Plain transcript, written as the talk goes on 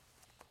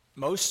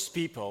Most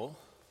people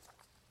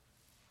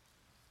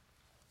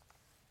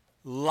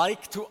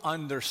like to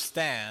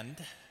understand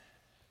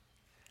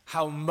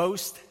how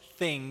most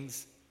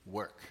things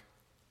work.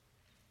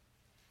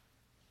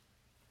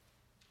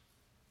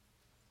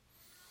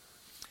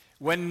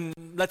 When,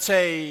 let's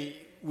say,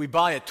 we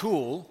buy a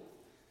tool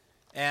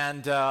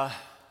and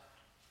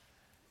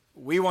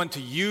we want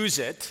to use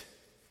it,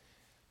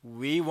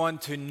 we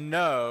want to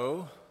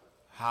know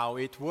how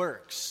it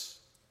works.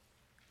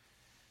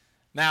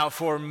 Now,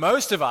 for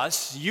most of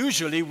us,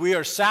 usually we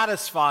are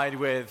satisfied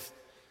with,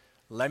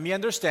 let me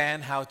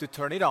understand how to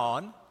turn it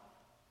on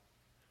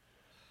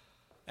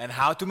and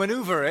how to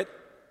maneuver it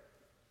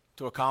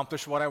to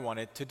accomplish what I want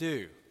it to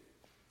do.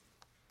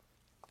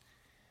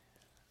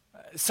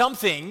 Some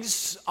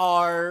things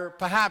are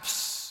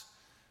perhaps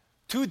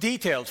too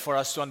detailed for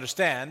us to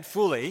understand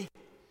fully,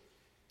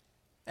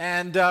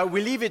 and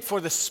we leave it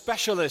for the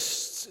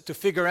specialists to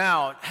figure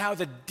out how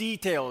the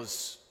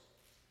details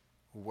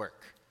work.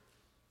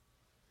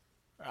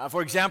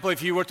 For example,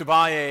 if you were to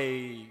buy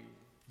a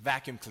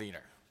vacuum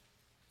cleaner,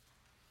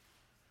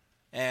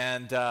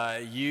 and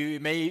you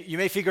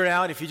may figure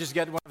out, if you just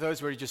get one of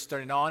those where you just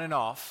turn it on and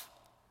off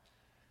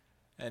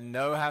and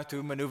know how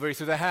to maneuver it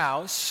through the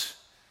house,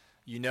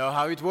 you know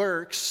how it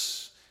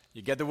works,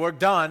 you get the work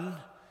done,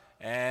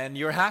 and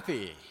you're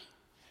happy,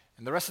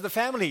 and the rest of the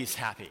family is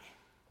happy.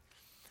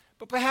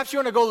 But perhaps you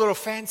want to go a little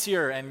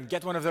fancier and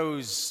get one of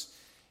those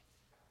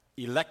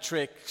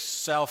electric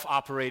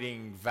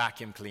self-operating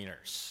vacuum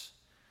cleaners.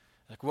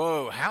 Like,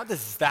 whoa, how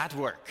does that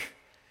work?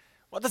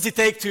 What does it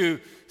take to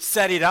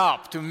set it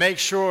up, to make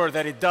sure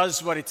that it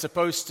does what it's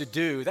supposed to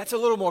do? That's a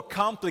little more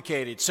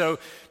complicated. So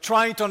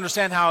trying to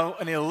understand how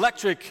an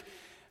electric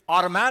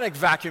automatic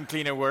vacuum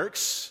cleaner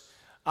works,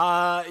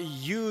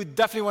 you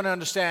definitely want to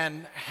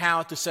understand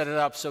how to set it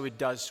up so it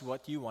does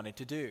what you want it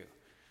to do.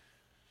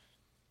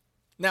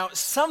 Now,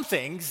 some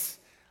things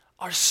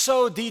are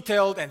so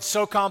detailed and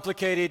so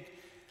complicated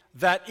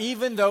that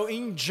even though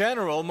in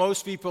general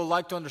most people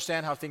like to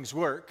understand how things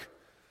work,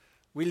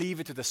 we leave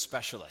it to the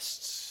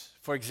specialists.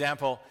 For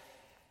example,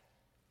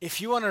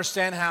 if you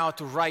understand how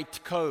to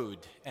write code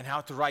and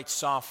how to write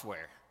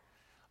software,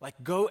 like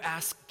go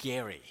ask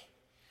Gary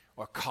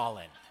or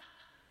Colin.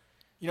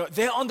 You know,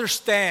 they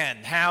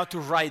understand how to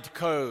write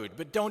code,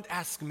 but don't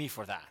ask me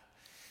for that.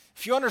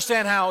 If you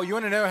understand you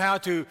want to know how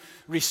to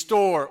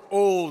restore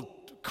old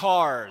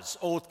cars,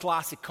 old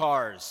classic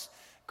cars,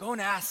 go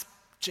and ask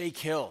Jake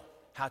Hill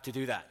how to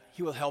do that.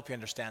 He will help you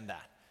understand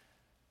that.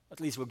 At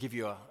least we'll give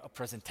you a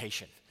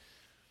presentation.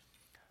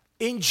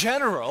 In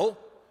general,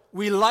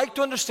 we like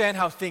to understand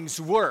how things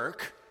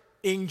work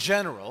in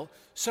general,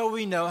 so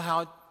we know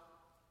how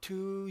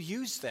to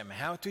use them,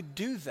 how to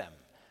do them.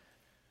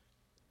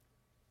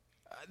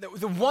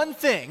 The one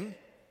thing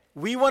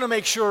we want to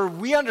make sure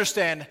we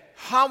understand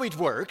how it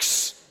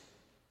works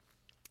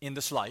in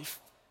this life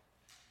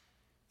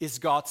is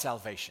God's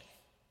salvation.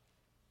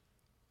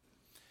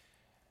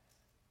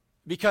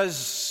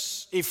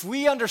 Because if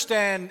we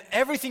understand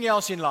everything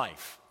else in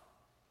life,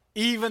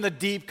 even the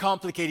deep,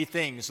 complicated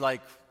things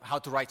like how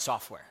to write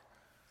software,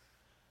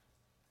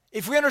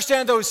 if we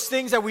understand those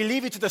things, that we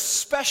leave it to the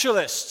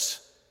specialists,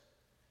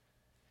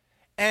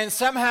 and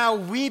somehow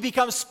we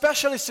become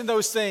specialists in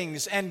those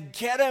things and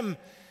get them,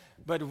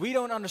 but we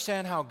don't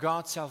understand how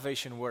God's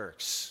salvation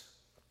works,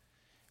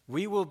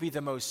 we will be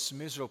the most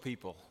miserable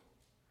people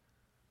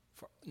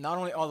for not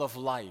only all of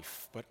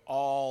life, but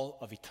all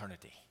of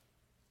eternity.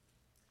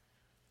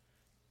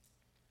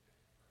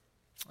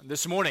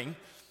 This morning,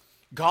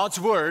 God's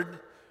Word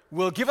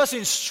will give us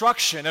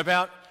instruction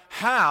about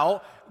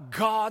how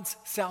God's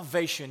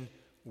salvation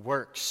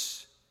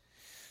works,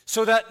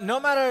 so that no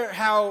matter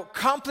how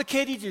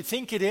complicated you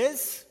think it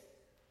is,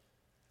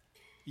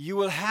 you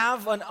will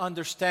have an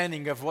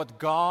understanding of what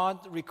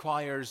God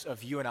requires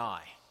of you and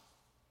I.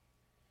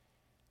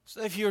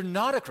 So if you're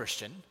not a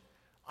Christian,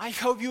 I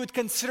hope you would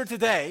consider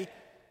today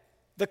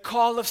the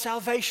call of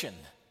salvation.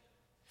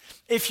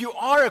 If you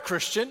are a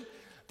Christian,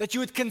 that you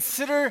would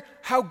consider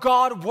how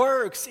God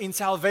works in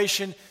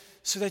salvation,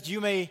 so that you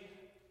may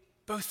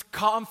both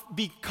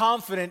be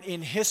confident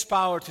in His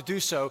power to do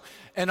so,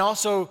 and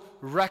also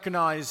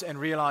recognize and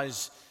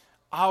realize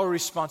our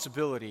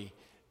responsibility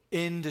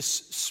in this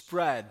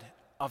spread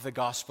of the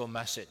gospel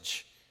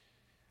message.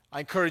 I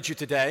encourage you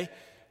today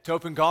to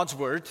open God's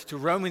Word to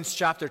Romans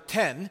chapter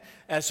 10,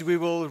 as we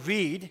will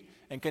read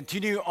and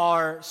continue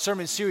our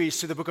sermon series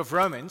to the book of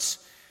Romans.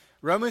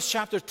 Romans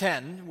chapter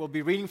 10, we'll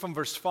be reading from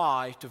verse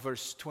 5 to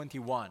verse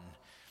 21.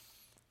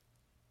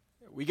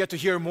 We get to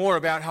hear more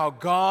about how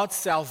God's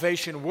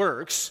salvation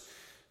works,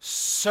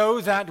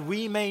 so that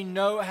we may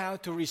know how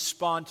to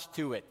respond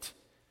to it,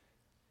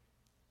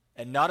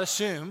 and not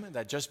assume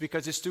that just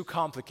because it's too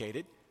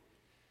complicated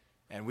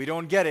and we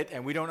don't get it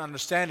and we don't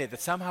understand it,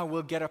 that somehow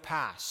we'll get a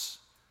pass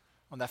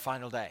on that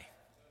final day.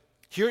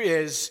 Here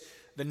is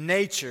the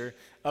nature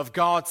of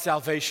God's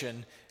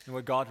salvation and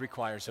what God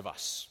requires of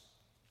us.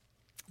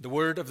 The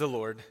word of the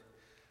Lord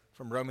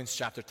from Romans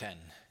chapter 10,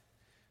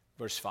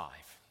 verse 5.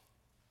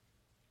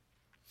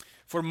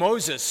 For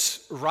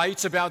Moses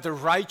writes about the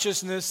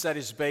righteousness that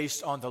is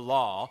based on the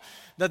law,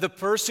 that the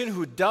person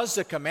who does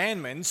the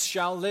commandments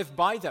shall live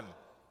by them.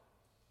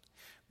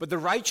 But the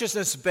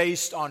righteousness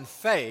based on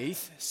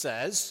faith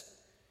says,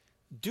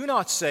 do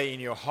not say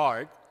in your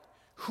heart,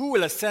 who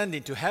will ascend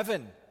into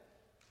heaven?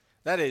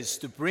 That is,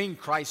 to bring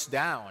Christ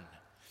down.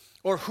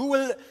 Or who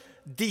will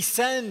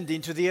descend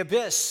into the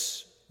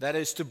abyss? That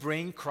is, to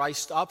bring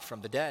Christ up from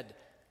the dead.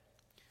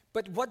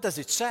 But what does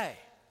it say?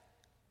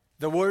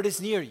 The word is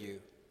near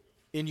you,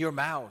 in your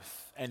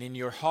mouth and in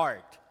your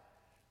heart.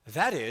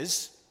 That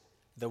is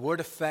the word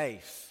of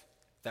faith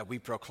that we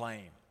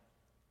proclaim.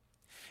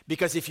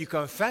 Because if you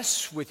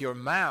confess with your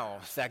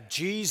mouth that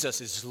Jesus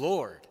is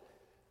Lord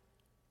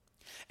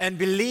and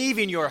believe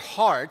in your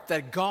heart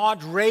that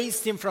God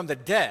raised him from the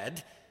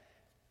dead,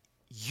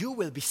 you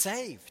will be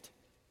saved.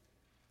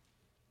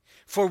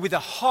 For with the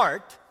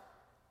heart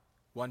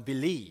one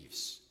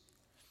believes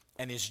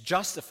and is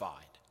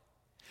justified,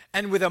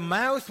 and with the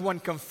mouth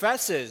one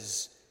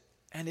confesses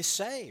and is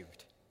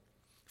saved.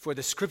 For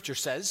the scripture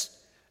says,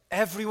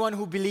 everyone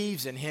who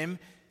believes in him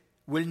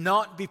will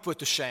not be put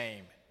to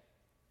shame.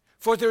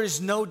 For there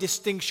is no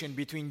distinction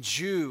between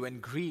Jew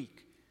and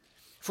Greek.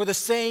 For the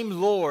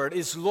same Lord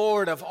is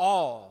Lord of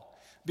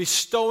all,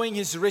 bestowing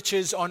his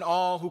riches on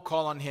all who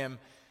call on him.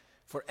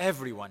 For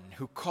everyone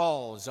who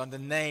calls on the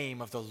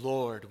name of the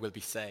Lord will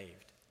be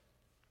saved.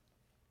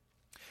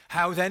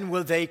 How then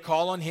will they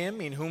call on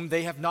him in whom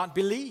they have not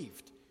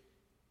believed?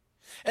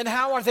 And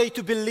how are they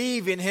to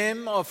believe in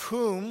him of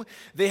whom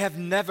they have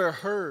never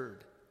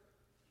heard?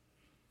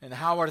 And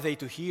how are they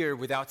to hear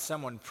without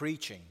someone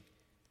preaching?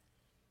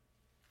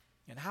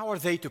 And how are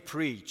they to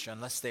preach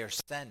unless they are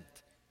sent?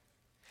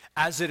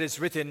 As it is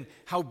written,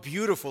 how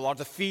beautiful are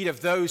the feet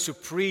of those who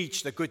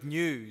preach the good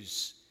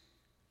news.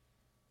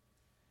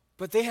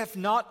 But they have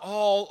not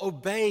all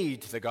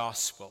obeyed the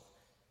gospel.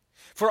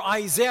 For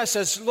Isaiah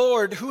says,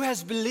 Lord, who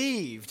has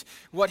believed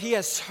what he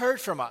has heard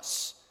from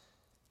us?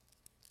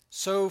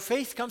 So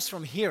faith comes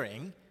from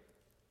hearing,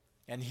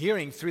 and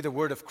hearing through the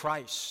word of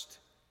Christ.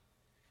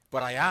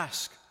 But I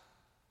ask,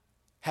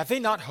 have they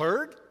not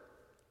heard?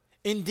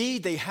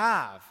 Indeed they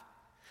have.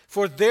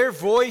 For their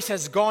voice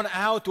has gone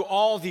out to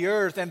all the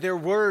earth, and their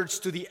words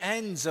to the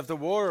ends of the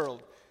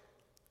world.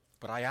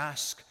 But I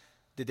ask,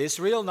 did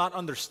Israel not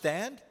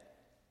understand?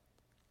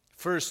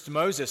 First,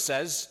 Moses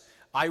says,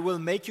 I will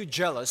make you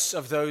jealous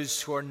of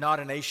those who are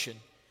not a nation.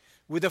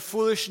 With a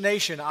foolish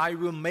nation I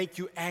will make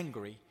you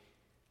angry.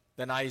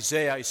 Then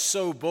Isaiah is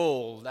so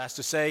bold as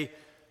to say,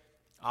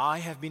 I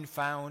have been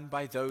found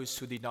by those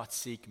who did not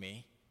seek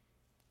me.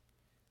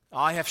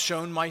 I have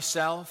shown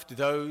myself to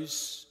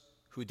those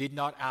who did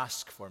not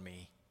ask for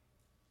me.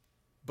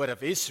 But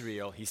of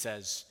Israel, he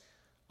says,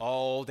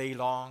 all day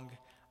long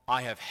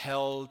I have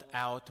held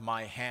out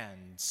my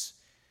hands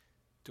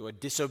to a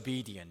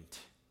disobedient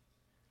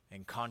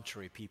and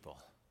contrary people.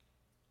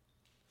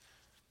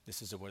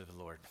 This is the word of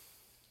the Lord.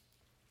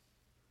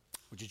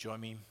 Would you join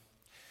me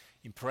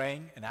in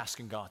praying and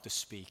asking God to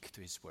speak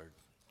to his word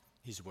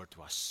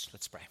to us?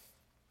 Let's pray.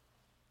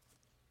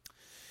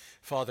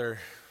 Father,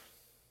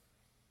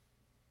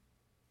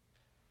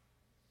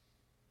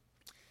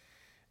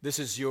 this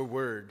is your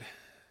word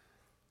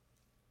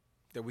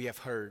that we have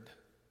heard.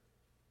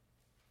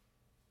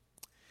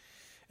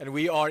 And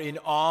we are in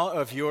awe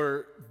of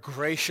your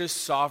gracious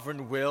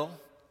sovereign will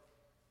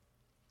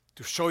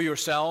to show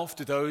yourself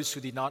to those who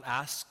did not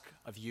ask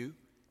of you.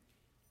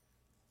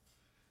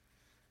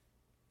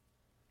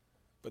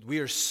 But we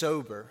are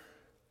sober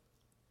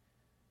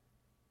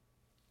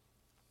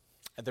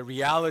at the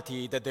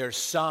reality that there are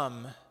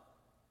some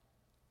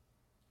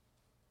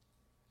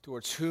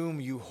towards whom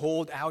you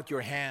hold out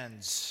your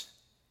hands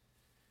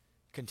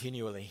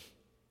continually,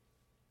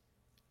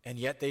 and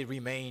yet they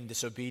remain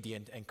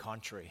disobedient and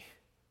contrary.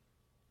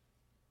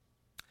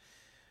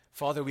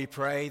 Father, we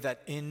pray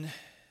that in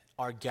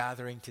our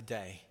gathering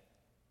today,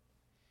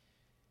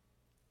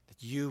 that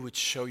you would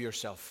show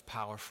yourself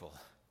powerful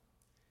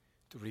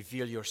to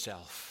reveal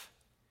yourself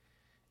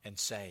and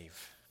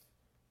save.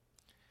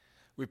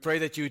 We pray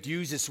that you would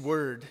use this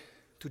word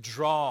to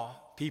draw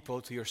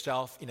people to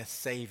yourself in a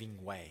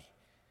saving way.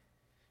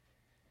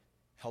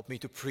 Help me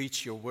to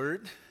preach your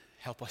word.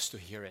 Help us to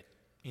hear it.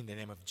 In the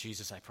name of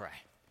Jesus I pray.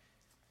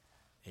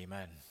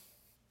 Amen.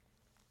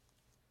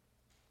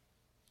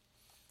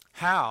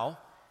 How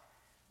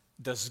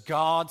does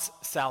God's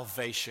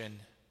salvation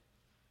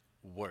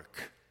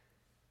work?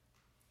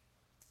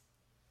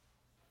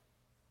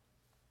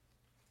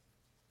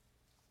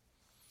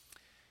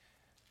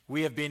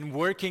 We have been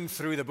working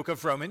through the book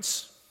of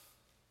Romans,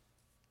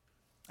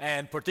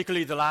 and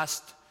particularly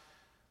the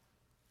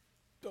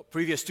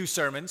previous two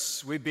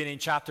sermons, we've been in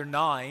chapter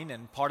 9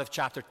 and part of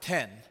chapter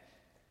 10.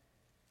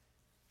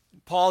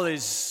 Paul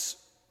is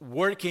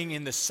working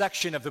in the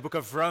section of the book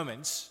of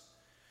Romans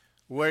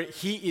where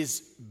he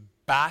is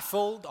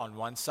baffled on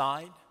one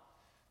side,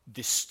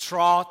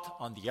 distraught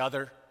on the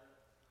other,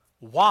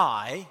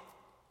 why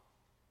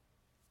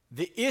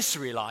the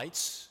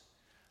Israelites,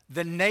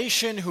 the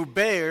nation who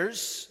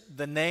bears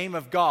the name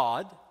of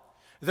God,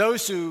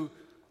 those who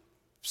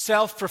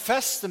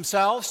self-profess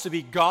themselves to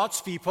be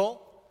God's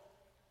people,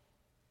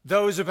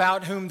 those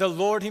about whom the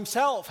Lord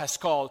himself has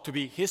called to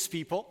be his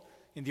people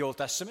in the Old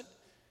Testament,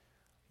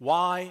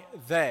 why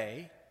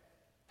they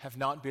have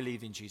not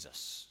believed in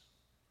Jesus.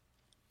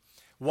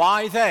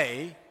 Why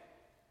they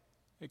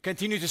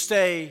continue to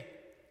stay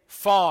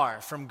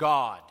far from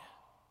God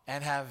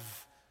and have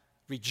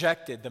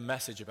rejected the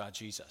message about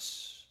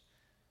Jesus.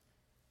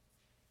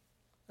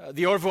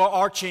 The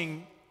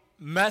overarching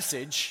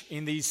message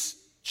in these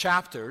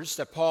chapters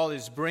that Paul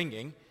is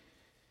bringing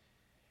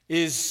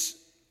is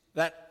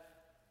that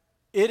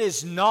it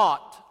is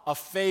not a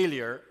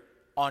failure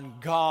on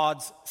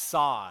God's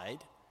side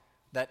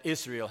that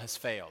Israel has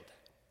failed.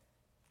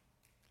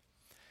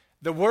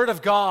 The Word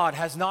of God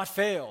has not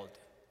failed,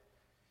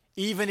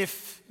 even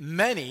if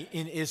many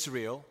in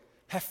Israel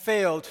have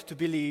failed to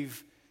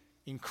believe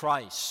in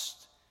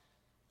Christ.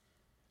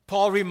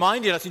 Paul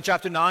reminded us in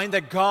chapter 9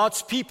 that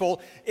God's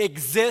people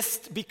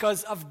exist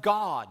because of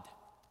God.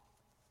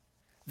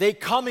 They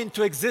come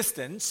into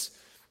existence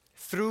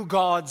through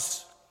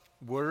God's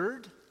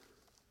Word,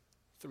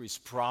 through His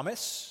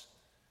promise.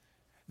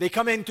 They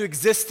come into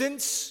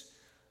existence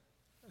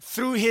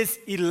through His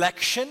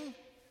election.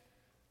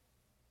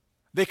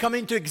 They come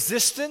into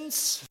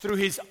existence through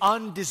His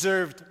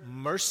undeserved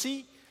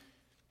mercy.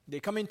 They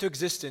come into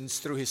existence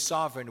through His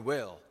sovereign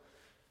will.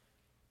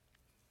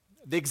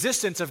 The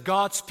existence of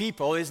God's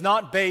people is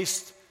not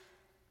based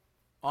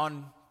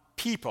on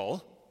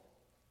people,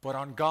 but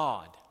on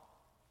God.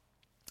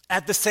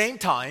 At the same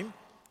time,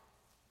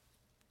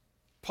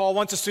 Paul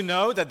wants us to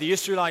know that the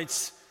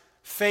Israelites'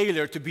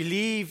 failure to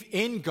believe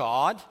in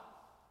God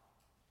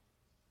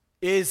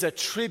is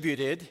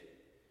attributed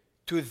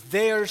to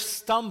their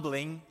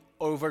stumbling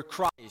over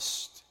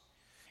Christ.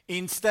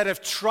 Instead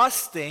of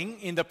trusting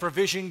in the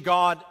provision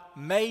God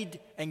made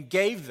and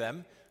gave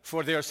them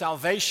for their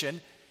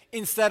salvation,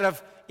 instead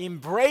of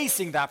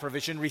embracing that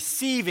provision,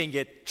 receiving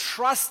it,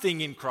 trusting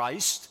in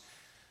Christ,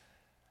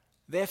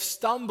 they have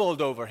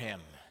stumbled over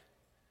Him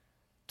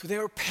to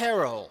their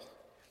peril.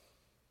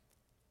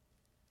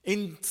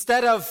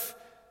 Instead of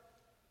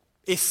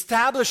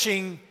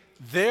establishing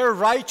their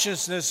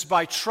righteousness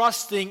by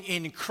trusting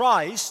in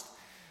Christ,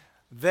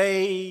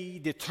 they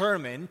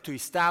determined to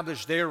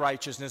establish their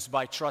righteousness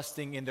by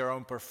trusting in their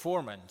own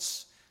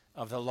performance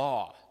of the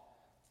law,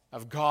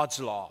 of God's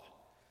law.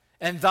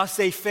 And thus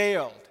they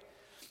failed.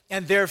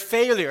 And their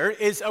failure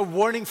is a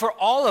warning for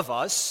all of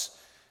us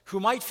who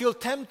might feel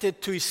tempted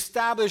to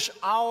establish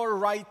our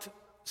right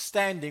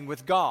standing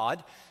with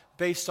God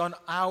based on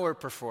our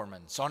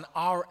performance, on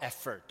our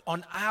effort,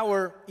 on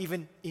our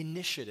even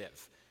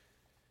initiative.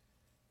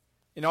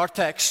 In our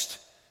text,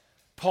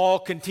 Paul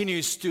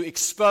continues to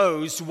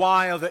expose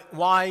why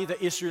the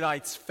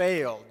Israelites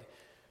failed.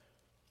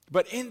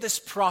 But in this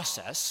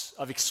process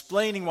of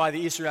explaining why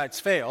the Israelites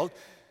failed,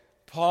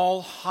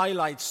 Paul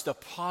highlights the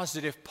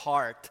positive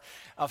part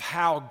of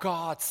how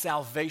God's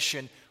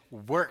salvation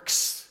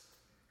works.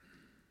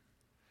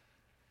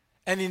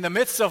 And in the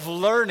midst of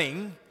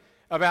learning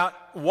about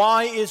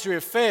why Israel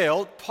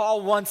failed,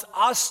 Paul wants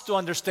us to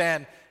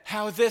understand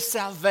how this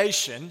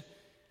salvation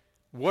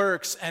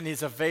works and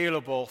is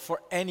available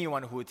for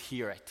anyone who would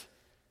hear it.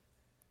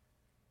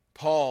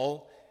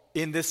 Paul,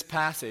 in this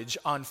passage,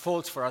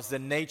 unfolds for us the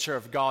nature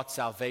of God's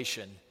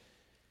salvation.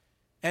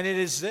 And it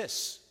is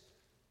this.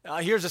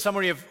 Here's a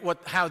summary of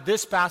how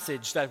this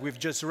passage that we've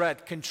just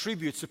read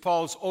contributes to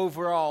Paul's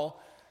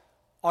overall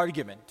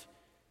argument.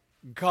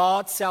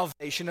 God's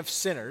salvation of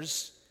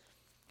sinners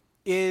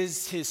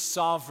is His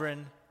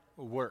sovereign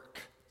work.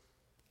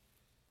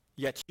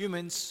 Yet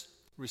humans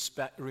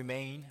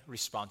remain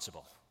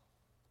responsible.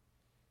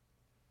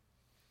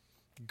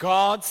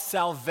 God's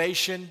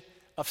salvation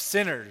of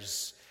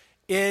sinners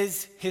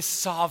is His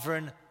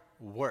sovereign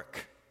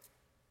work.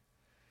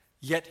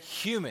 Yet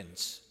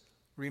humans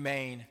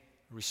remain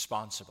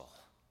responsible.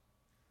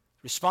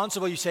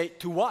 Responsible, you say,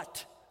 to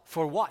what?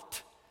 For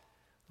what?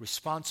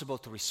 Responsible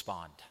to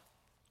respond.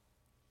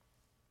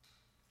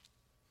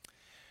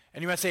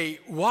 And you might say,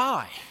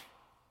 why?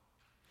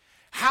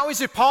 How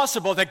is it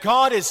possible that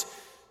God is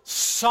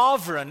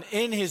sovereign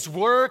in His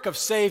work of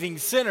saving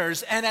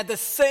sinners, and at the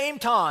same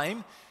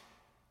time,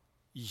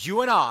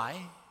 you and I,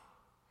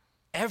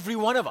 every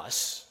one of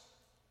us,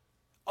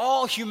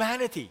 all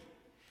humanity,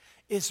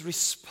 is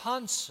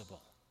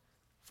responsible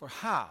for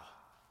how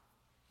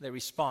they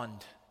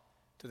respond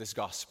to this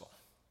gospel?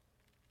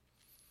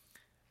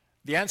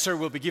 The answer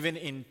will be given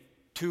in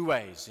two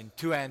ways, in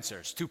two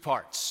answers, two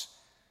parts.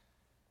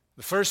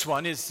 The first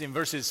one is in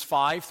verses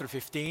 5 through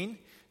 15.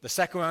 The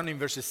second one in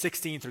verses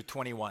 16 through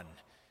 21.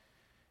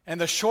 And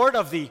the short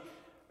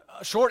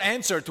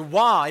answer to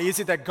why is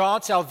it that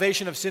God's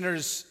salvation of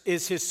sinners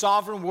is His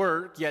sovereign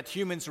work, yet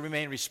humans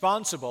remain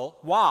responsible.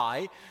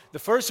 Why? The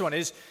first one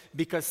is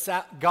because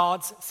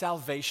God's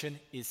salvation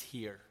is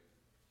here.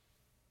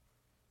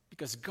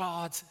 Because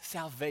God's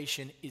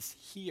salvation is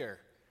here.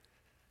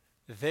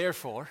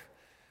 Therefore,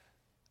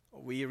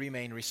 we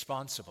remain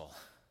responsible.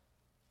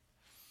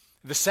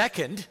 The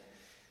second,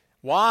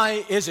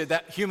 why is it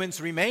that humans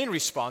remain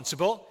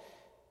responsible?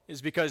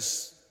 is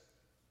because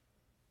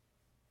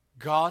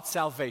God's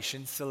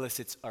salvation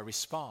solicits a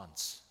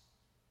response.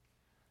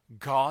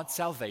 God's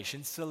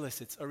salvation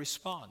solicits a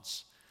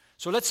response.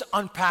 So let's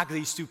unpack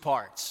these two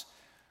parts.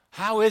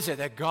 How is it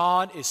that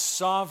God is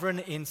sovereign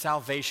in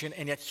salvation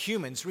and yet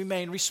humans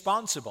remain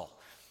responsible?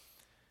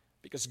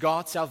 Because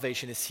God's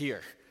salvation is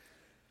here.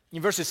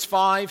 In verses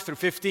 5 through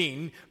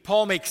 15,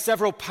 Paul makes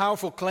several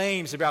powerful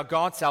claims about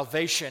God's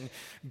salvation.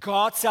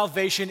 God's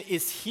salvation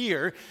is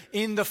here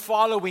in the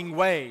following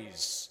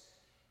ways.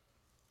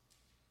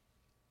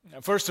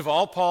 Now, first of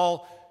all,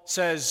 Paul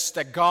says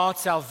that God's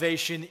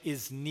salvation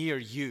is near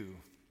you.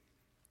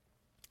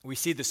 We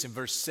see this in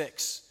verse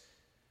 6.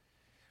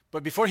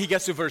 But before he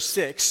gets to verse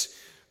 6,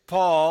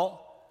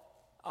 Paul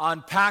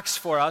unpacks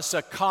for us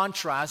a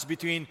contrast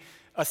between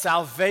a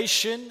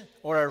salvation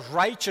or a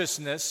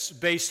righteousness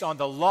based on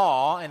the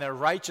law and a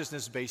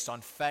righteousness based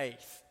on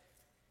faith.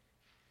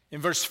 In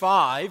verse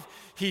 5,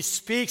 he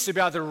speaks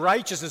about the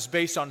righteousness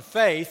based on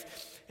faith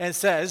and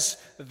says,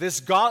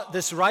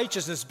 this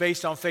righteousness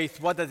based on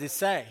faith, what does it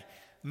say?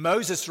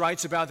 Moses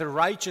writes about the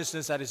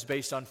righteousness that is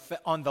based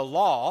on the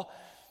law,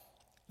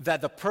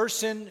 that the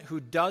person who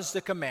does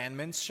the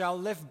commandments shall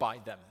live by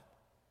them.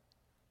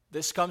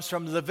 This comes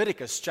from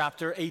Leviticus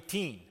chapter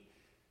 18.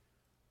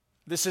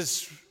 This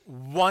is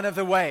one of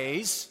the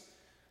ways,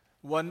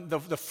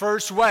 the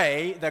first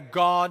way that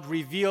God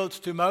revealed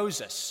to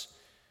Moses.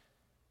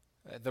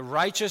 The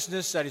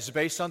righteousness that is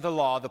based on the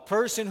law, the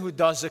person who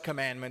does the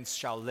commandments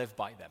shall live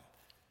by them.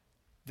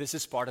 This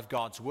is part of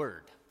God's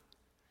word.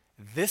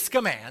 This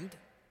command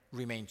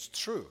remains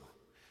true.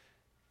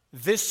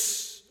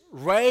 This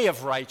way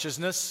of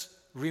righteousness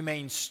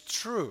remains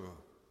true.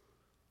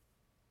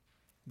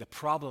 The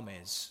problem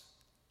is,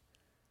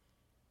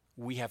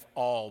 we have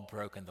all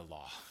broken the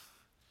law.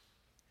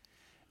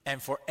 And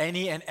for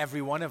any and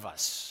every one of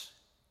us,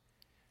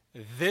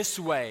 this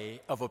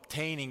way of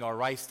obtaining our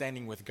right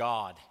standing with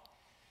God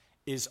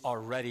is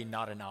already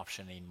not an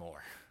option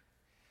anymore.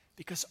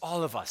 Because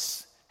all of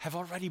us have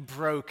already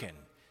broken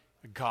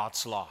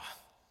God's law.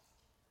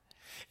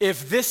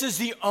 If this is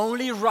the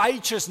only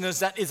righteousness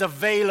that is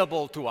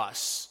available to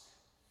us,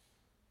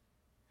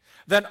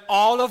 then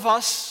all of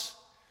us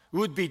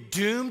would be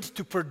doomed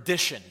to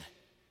perdition,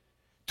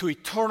 to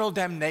eternal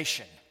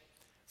damnation,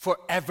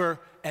 forever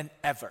and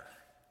ever.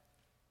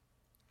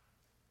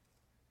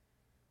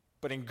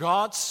 But in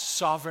God's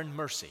sovereign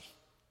mercy,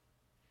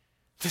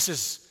 this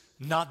is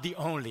not the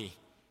only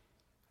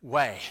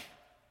way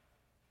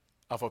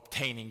of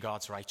obtaining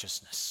God's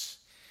righteousness.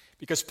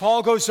 Because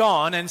Paul goes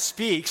on and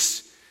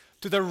speaks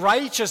to the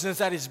righteousness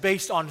that is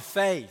based on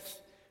faith.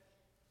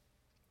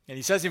 And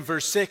he says in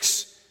verse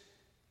 6,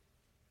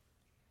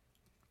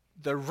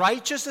 the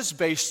righteousness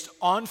based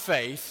on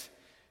faith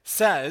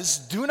says,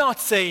 do not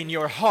say in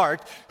your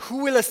heart,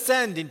 who will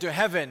ascend into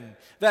heaven,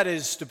 that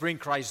is to bring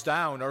Christ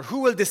down, or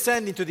who will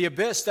descend into the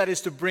abyss, that is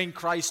to bring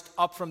Christ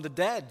up from the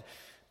dead.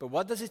 But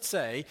what does it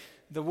say?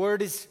 The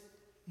word is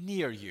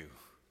near you,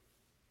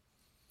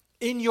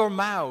 in your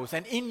mouth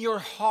and in your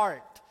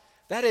heart.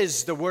 That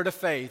is the word of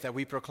faith that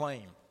we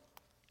proclaim.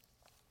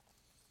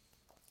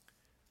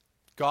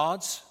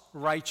 God's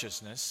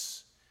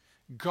righteousness,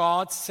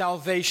 God's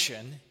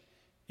salvation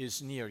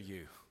is near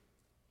you.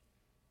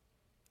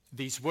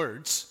 These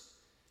words,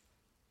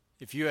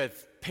 if you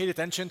have paid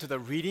attention to the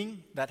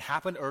reading that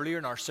happened earlier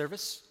in our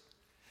service,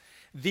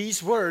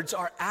 these words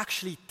are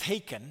actually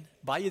taken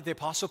by the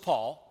Apostle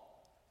Paul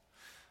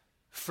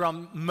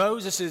from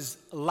Moses'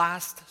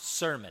 last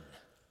sermon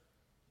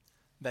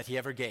that he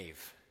ever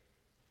gave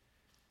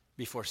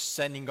before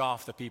sending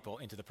off the people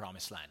into the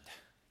promised land.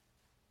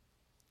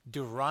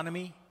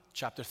 Deuteronomy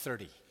chapter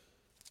 30.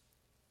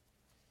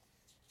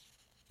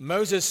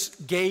 Moses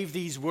gave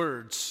these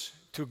words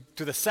to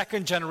the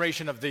second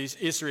generation of these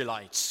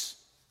Israelites.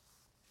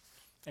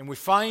 And we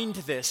find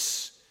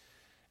this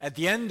at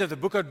the end of the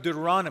book of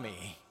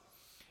Deuteronomy.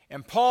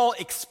 And Paul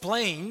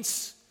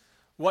explains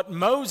what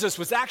Moses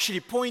was actually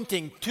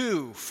pointing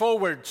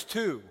forward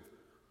to.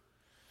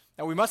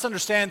 Now we must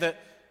understand that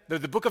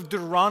the book of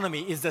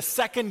Deuteronomy is the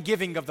second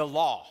giving of the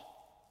law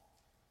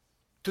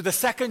to the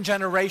second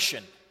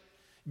generation,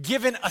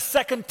 given a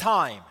second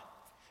time,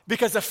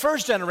 because the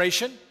first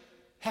generation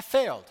have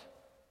failed.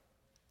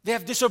 They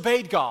have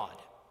disobeyed God.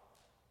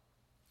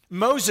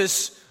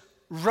 Moses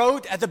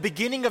wrote at the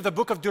beginning of the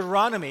book of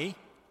Deuteronomy,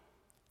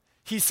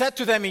 he said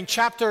to them in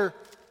chapter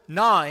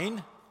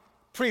 9,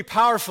 pretty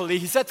powerfully,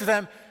 he said to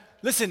them,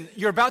 listen,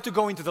 you're about to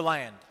go into the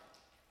land,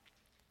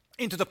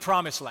 into the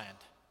promised land.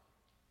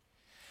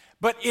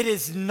 But it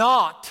is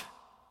not,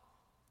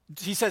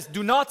 he says,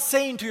 do not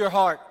say into your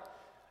heart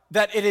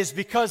that it is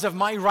because of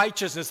my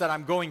righteousness that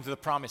I'm going to the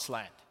promised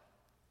land.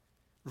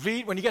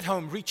 When you get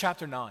home, read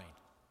chapter 9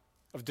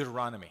 of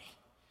Deuteronomy.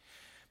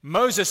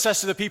 Moses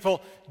says to the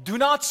people, do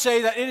not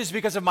say that it is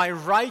because of my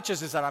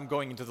righteousness that I'm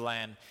going into the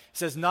land. He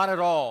says, not at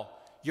all.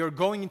 You're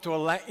going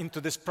into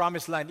this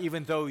promised land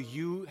even though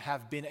you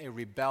have been a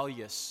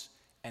rebellious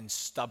and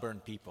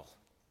stubborn people.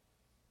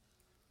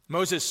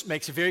 Moses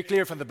makes it very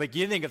clear from the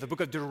beginning of the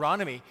book of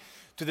Deuteronomy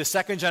to the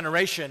second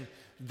generation,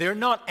 they're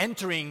not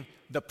entering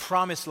the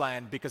promised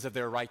land because of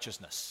their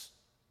righteousness.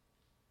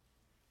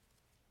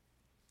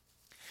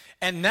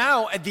 And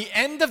now, at the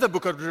end of the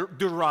book of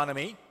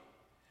Deuteronomy,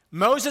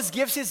 Moses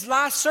gives his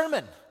last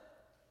sermon.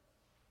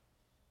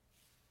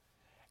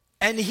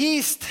 And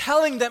he's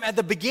telling them at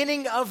the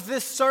beginning of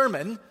this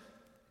sermon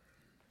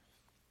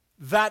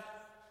that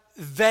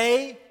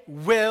they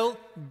will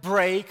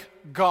break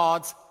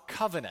God's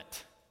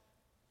covenant.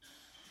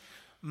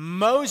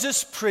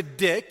 Moses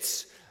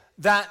predicts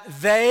that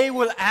they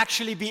will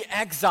actually be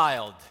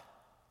exiled.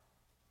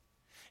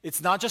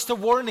 It's not just a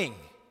warning,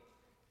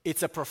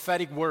 it's a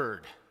prophetic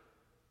word.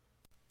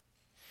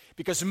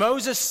 Because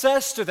Moses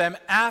says to them,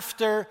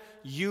 after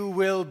you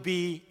will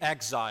be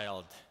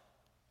exiled,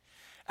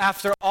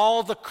 after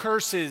all the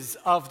curses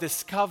of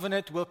this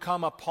covenant will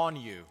come upon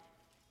you.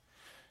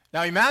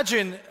 Now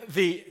imagine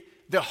the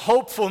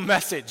hopeful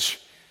message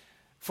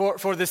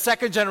for the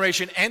second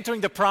generation entering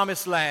the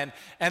promised land,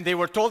 and they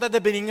were told at the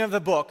beginning of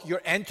the book,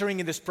 you're entering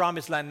in this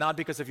promised land not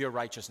because of your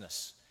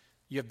righteousness.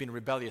 You have been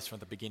rebellious from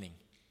the beginning.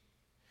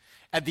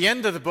 At the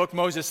end of the book,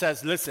 Moses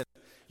says, listen,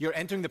 you're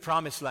entering the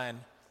promised land,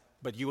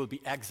 but you will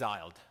be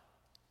exiled.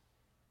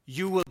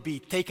 You will be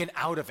taken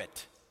out of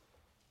it.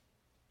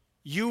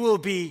 You will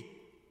be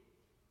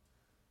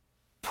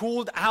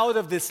pulled out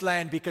of this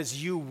land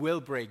because you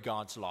will break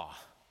God's law.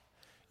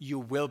 You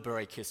will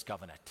break His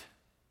covenant.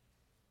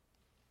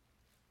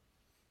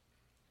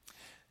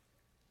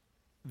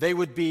 They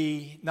would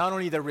be not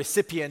only the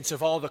recipients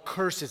of all the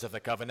curses of the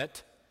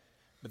covenant,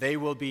 but they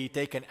will be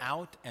taken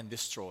out and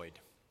destroyed.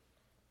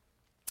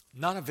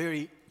 Not a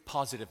very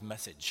positive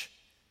message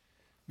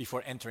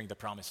before entering the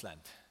promised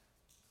land.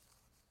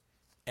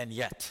 And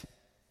yet,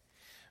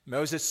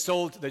 Moses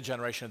told the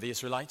generation of the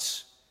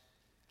Israelites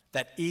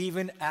that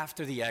even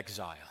after the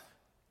exile,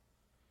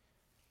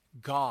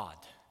 God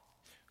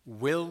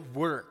will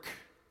work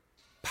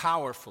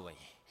powerfully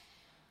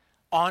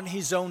on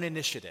His own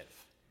initiative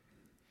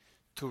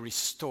to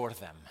restore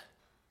them,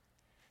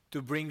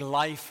 to bring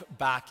life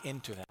back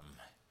into them,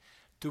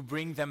 to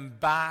bring them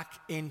back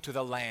into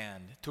the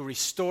land, to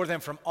restore them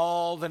from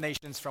all the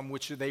nations from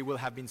which they will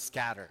have been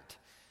scattered.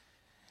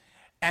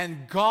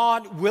 And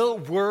God will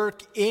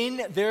work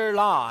in their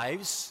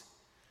lives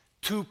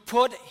to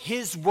put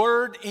His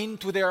word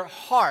into their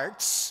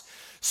hearts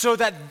so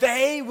that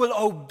they will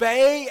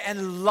obey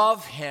and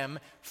love Him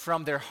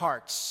from their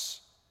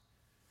hearts.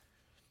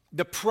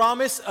 The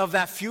promise of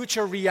that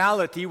future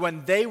reality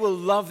when they will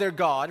love their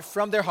God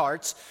from their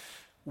hearts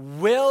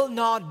will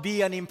not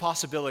be an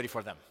impossibility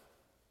for them.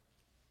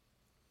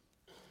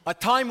 A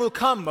time will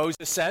come,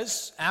 Moses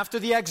says, after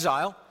the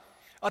exile,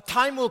 a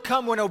time will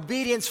come when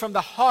obedience from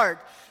the heart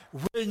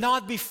will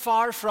not be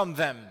far from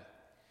them,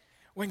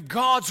 when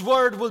God's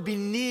word will be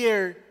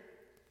near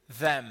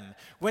them,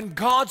 when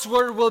God's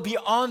word will be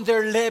on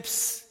their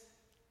lips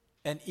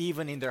and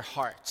even in their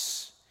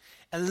hearts.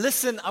 And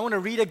listen, I want to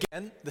read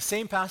again the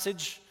same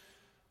passage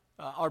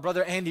our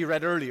brother Andy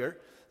read earlier.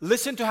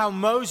 Listen to how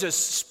Moses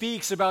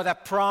speaks about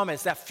that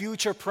promise, that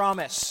future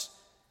promise.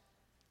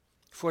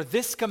 For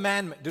this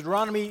commandment,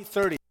 Deuteronomy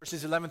 30,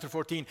 verses 11 through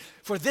 14,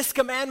 for this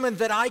commandment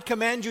that I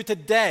command you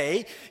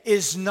today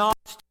is not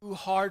too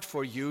hard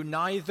for you,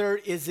 neither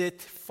is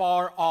it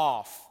far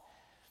off.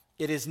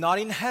 It is not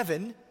in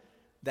heaven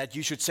that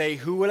you should say,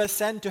 who will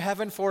ascend to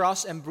heaven for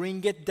us and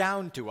bring it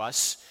down to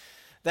us,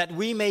 that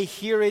we may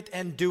hear it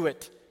and do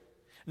it.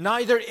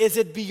 Neither is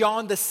it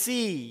beyond the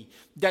sea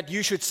that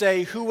you should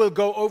say, who will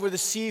go over the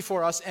sea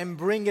for us and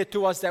bring it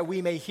to us that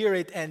we may hear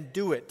it and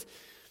do it.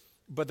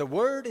 But the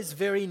word is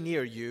very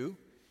near you.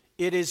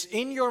 It is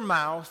in your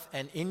mouth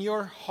and in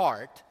your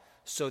heart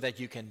so that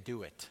you can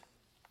do it.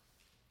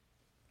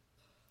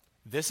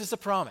 This is the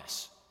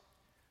promise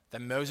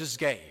that Moses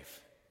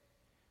gave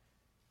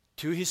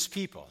to his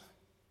people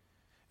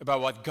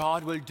about what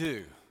God will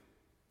do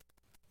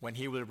when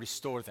He will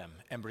restore them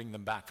and bring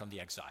them back from the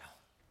exile.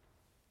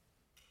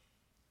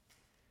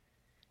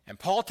 And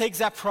Paul takes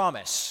that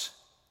promise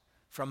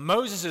from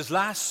Moses'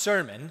 last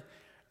sermon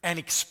and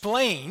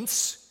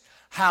explains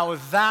how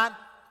that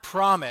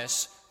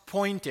promise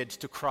pointed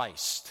to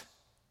Christ.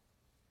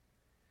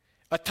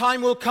 A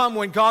time will come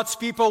when God's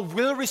people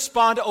will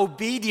respond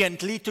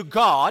obediently to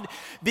God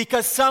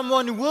because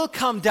someone will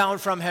come down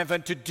from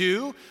heaven to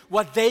do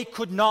what they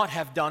could not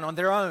have done on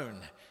their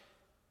own.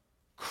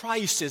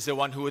 Christ is the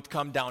one who would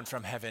come down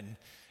from heaven.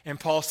 And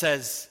Paul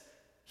says,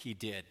 He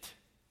did.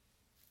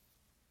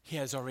 He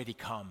has already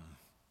come.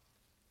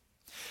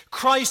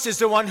 Christ is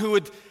the one who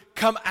would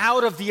come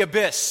out of the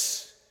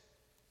abyss,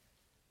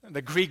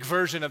 the Greek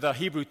version of the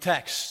Hebrew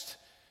text.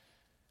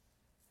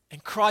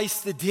 And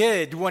Christ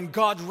did when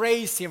God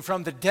raised Him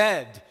from the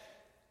dead.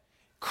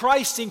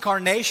 Christ's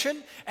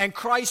incarnation and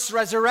Christ's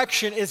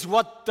resurrection is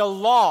what the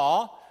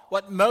law,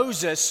 what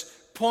Moses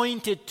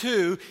pointed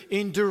to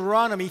in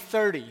Deuteronomy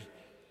 30.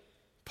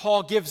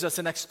 Paul gives us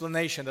an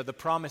explanation of the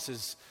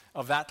promises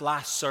of that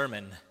last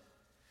sermon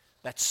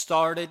that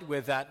started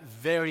with that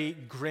very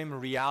grim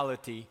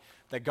reality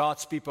that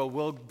God's people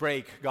will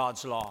break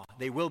God's law.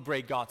 They will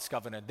break God's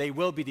covenant. They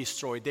will be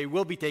destroyed. They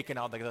will be taken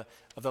out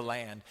of the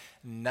land.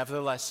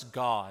 Nevertheless,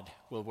 God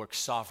will work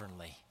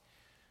sovereignly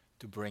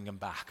to bring them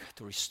back,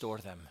 to restore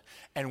them.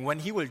 And when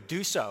He will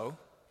do so,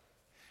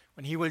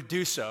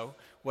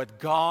 what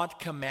God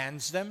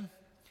commands them,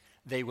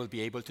 they will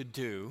be able to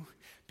do,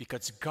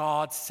 because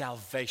God's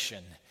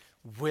salvation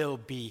will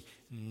be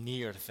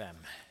near them.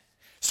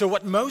 So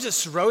what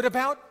Moses wrote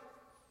about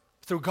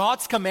through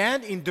God's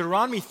command in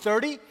Deuteronomy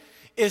 30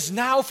 is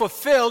now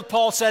fulfilled,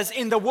 Paul says,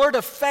 in the word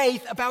of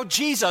faith about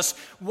Jesus.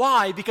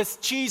 Why? Because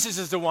Jesus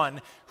is the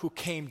one who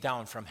came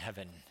down from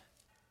heaven.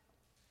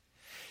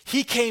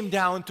 He came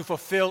down to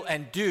fulfill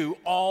and do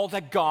all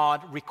that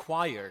God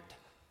required.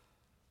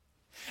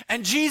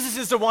 And Jesus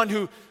is the one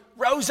who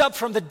rose up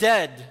from the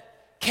dead,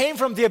 came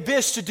from the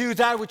abyss to do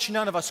that which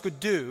none of us could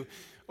do,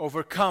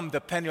 overcome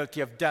the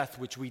penalty of death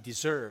which we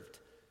deserved.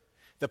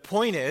 The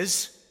point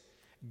is,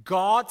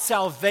 God's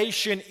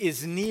salvation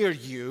is near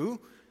you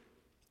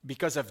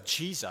because of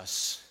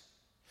Jesus.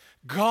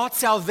 God's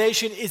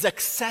salvation is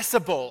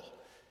accessible.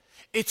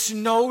 It's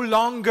no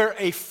longer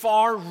a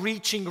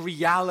far-reaching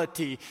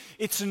reality.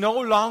 It's no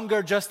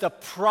longer just a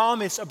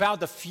promise about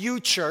the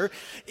future.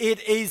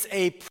 It is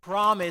a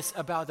promise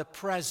about the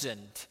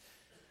present.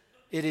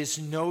 It is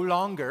no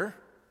longer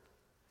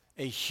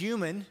a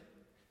human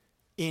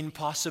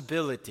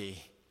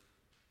impossibility.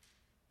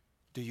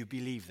 Do you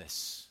believe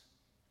this?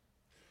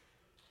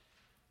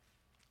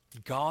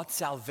 God's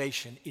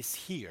salvation is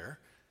here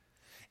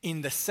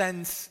in the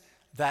sense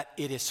that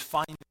it is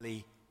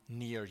finally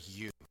near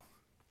you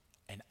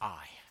and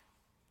I.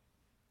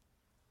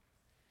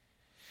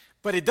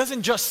 But it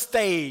doesn't just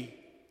stay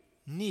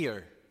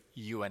near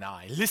you and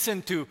I.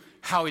 Listen to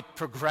how it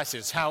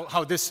progresses,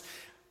 how this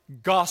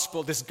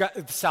gospel,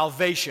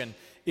 salvation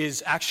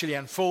is actually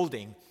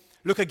unfolding.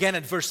 Look again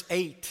at verse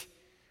 8.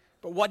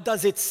 But what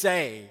does it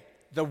say?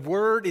 The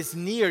word is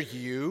near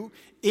you,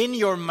 in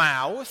your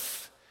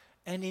mouth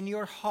and in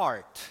your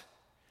heart.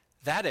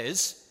 That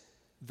is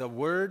the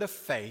word of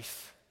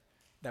faith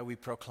that we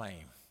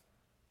proclaim.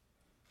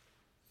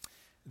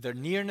 The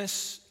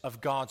nearness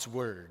of God's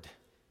word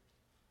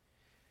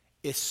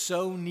is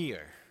so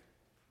near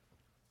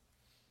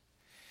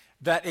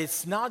that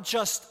it's not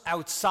just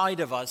outside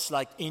of us,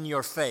 like in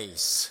your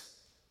face.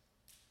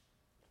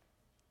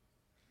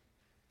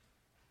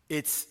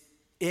 It's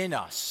in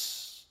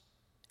us,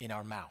 in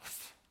our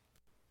mouth.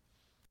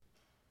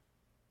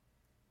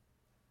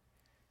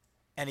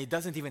 And it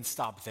doesn't even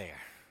stop there.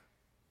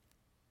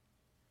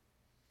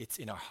 It's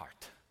in our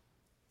heart.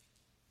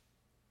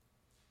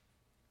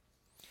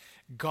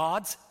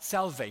 God's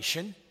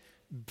salvation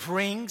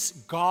brings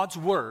God's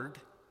word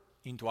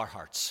into our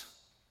hearts.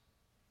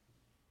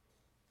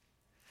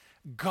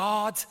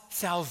 God's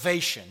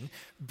salvation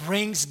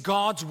brings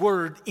God's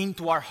word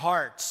into our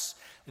hearts.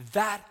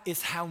 That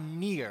is how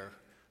near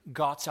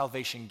God's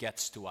salvation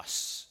gets to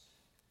us.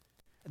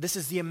 This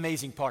is the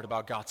amazing part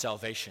about God's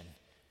salvation.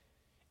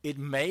 It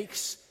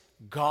makes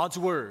God's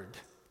word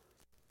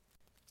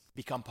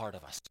become part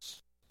of us.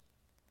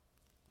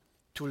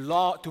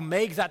 To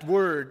make that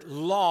word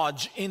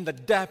lodge in the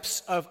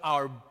depths of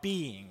our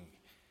being,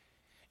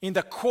 in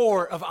the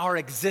core of our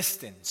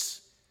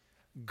existence.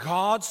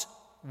 God's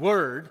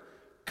word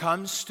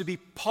comes to be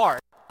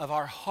part of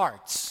our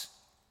hearts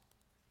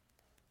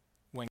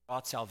when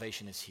God's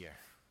salvation is here.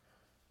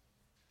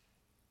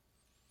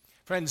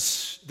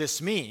 Friends,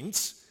 this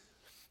means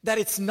that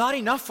it's not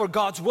enough for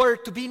God's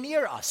word to be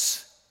near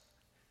us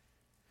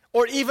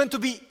or even to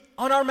be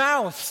on our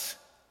mouths.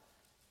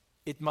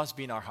 It must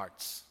be in our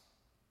hearts.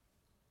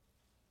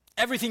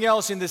 Everything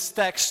else in this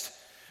text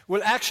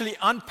will actually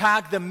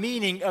unpack the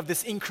meaning of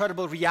this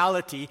incredible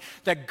reality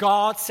that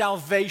God's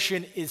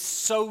salvation is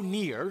so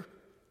near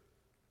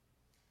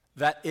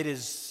that it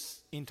is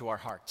into our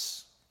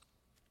hearts.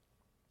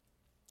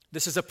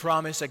 This is a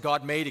promise that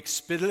God made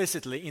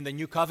explicitly in the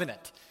New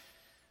Covenant,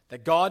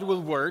 that God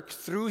will work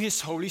through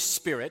His Holy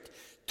Spirit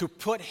to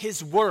put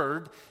His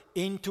word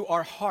into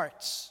our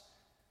hearts.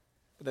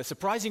 The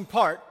surprising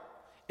part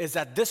is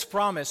that this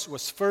promise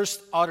was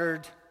first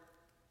uttered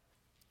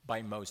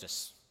by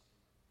Moses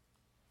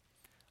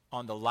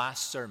on the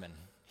last sermon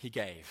he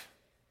gave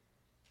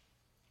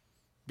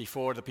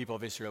before the people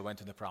of Israel went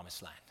to the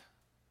Promised Land.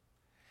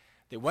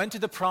 They went to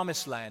the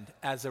Promised Land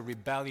as a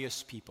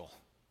rebellious people.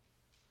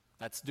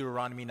 That's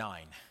Deuteronomy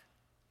 9.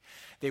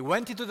 They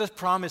went into the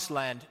Promised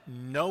Land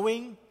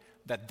knowing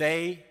that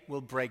they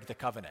will break the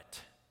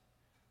covenant,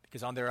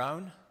 because on their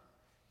own,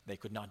 they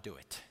could not do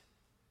it.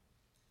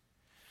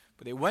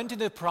 But they went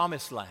into the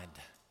Promised Land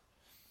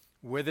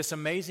with this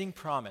amazing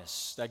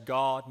promise that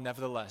God,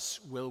 nevertheless,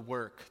 will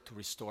work to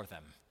restore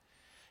them.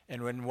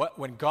 And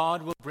when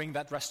God will bring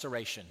that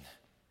restoration,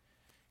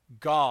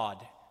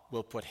 God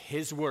will put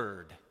His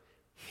word,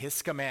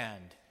 His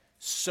command,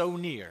 so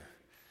near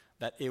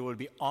that it will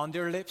be on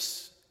their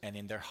lips and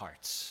in their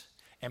hearts.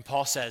 And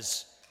Paul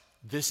says,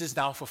 this is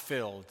now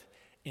fulfilled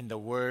in the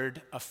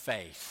word of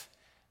faith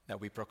that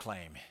we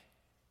proclaim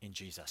in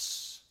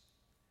Jesus.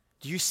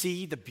 Do you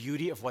see the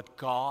beauty of what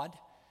God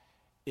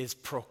is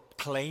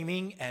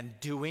proclaiming and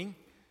doing?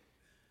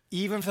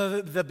 Even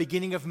from the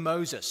beginning of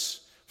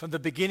Moses, from the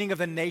beginning of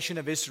the nation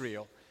of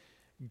Israel,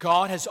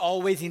 God has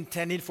always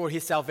intended for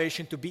his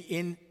salvation to be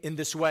in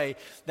this way,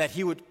 that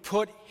he would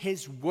put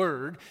his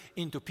word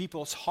into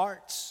people's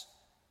hearts.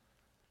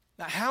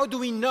 Now, how do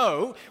we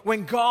know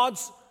when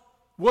God's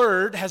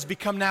word has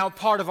become now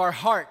part of our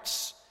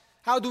hearts?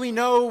 How do we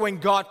know when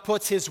God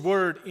puts his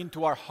word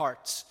into our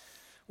hearts?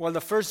 Well,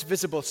 the first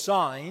visible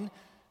sign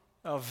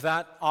of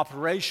that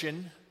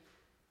operation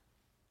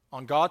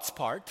on God's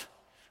part,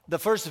 the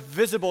first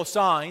visible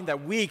sign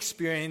that we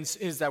experience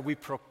is that we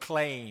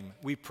proclaim,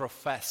 we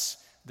profess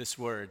this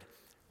word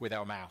with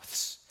our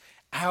mouths.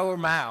 Our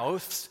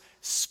mouths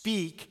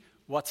speak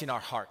what's in our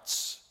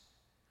hearts.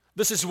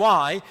 This is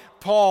why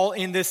Paul,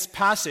 in this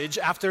passage,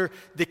 after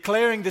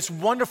declaring this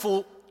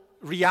wonderful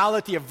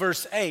reality of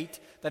verse 8,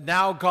 that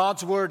now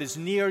God's word is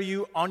near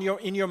you,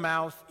 in your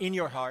mouth, in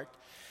your heart,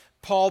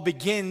 Paul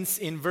begins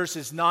in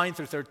verses 9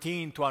 through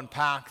 13 to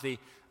unpack the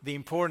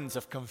importance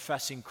of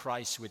confessing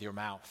Christ with your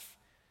mouth.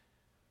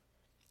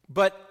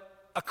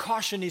 But a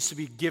caution needs to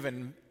be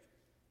given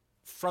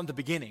from the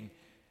beginning.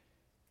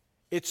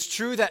 It's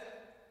true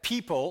that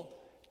people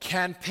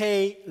can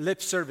pay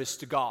lip service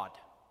to God.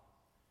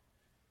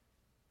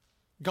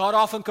 God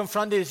often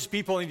confronted his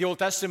people in the Old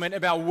Testament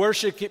about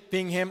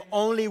worshiping him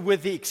only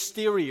with the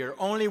exterior,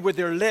 only with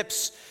their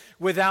lips,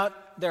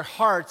 without their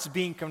hearts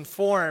being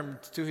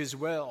conformed to his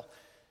will.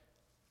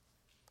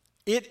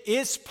 It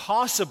is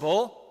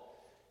possible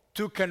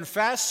to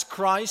confess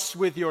Christ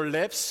with your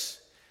lips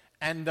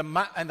and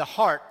the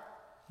heart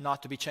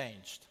not to be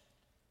changed.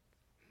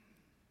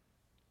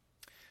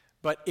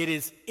 But it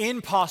is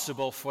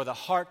impossible for the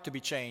heart to be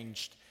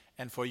changed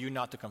and for you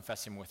not to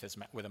confess him with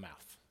a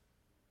mouth.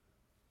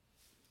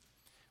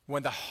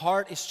 When the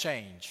heart is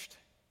changed,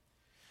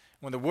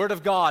 when the word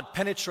of God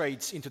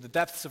penetrates into the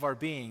depths of our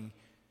being,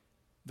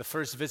 the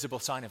first visible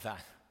sign of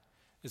that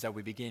is that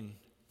we begin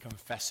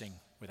confessing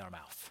with our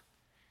mouth.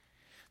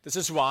 This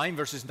is why in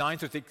verses 9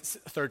 through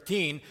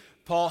 13,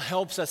 Paul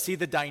helps us see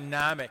the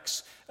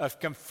dynamics of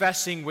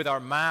confessing with our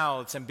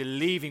mouths and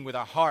believing with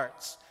our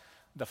hearts.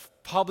 The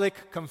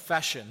public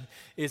confession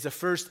is the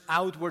first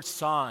outward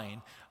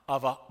sign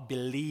of a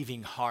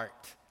believing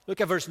heart.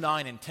 Look at verse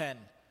 9 and 10.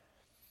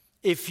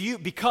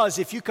 Because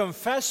if you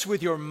confess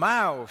with your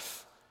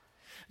mouth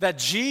that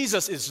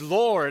Jesus is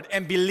Lord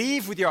and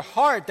believe with your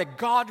heart that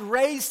God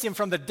raised him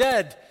from the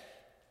dead,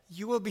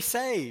 you will be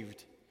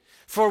saved.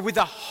 For with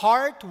the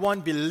heart one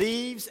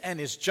believes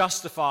and is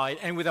justified,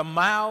 and with the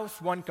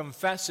mouth one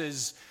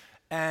confesses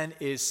and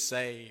is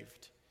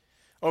saved.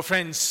 Oh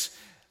friends,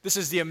 this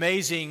is the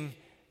amazing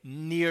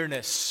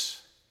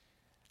nearness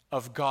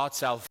of God's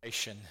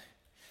salvation.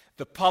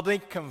 The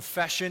public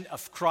confession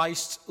of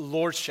Christ's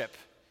lordship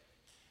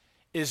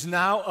is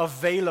now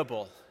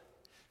available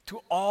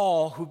to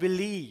all who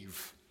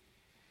believe.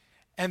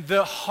 And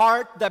the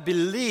heart that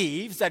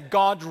believes that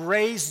God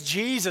raised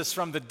Jesus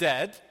from the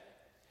dead,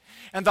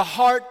 and the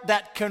heart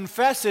that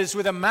confesses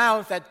with a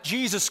mouth that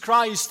Jesus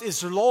Christ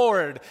is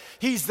Lord,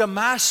 he's the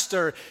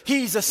Master,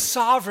 he's a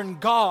sovereign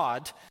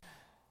God,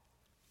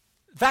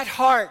 that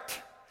heart,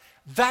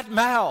 that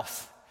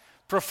mouth,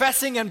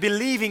 professing and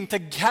believing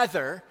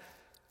together,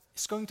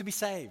 is going to be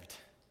saved.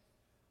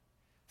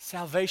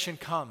 Salvation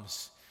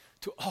comes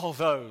to all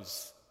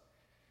those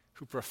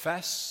who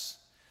profess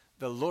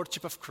the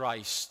Lordship of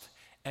Christ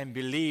and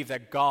believe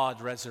that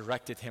God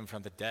resurrected him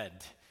from the dead.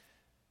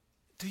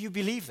 Do you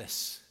believe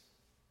this?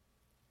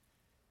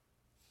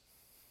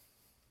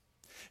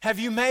 Have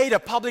you made a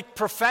public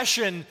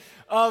profession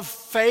of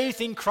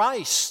faith in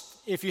Christ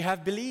if you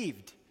have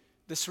believed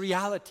this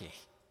reality?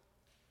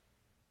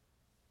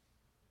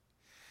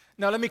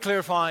 Now let me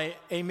clarify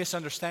a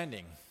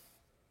misunderstanding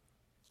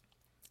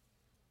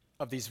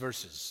of these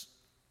verses.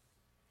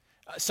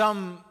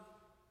 Some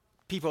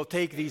people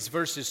take these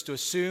verses to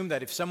assume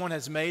that if someone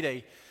has made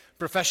a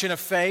profession of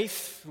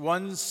faith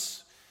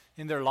once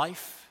in their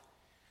life,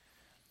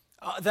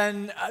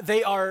 then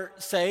they are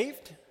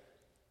saved,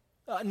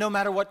 no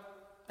matter what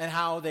and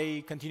how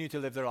they continue to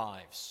live their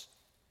lives.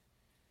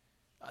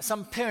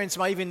 Some parents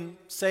might even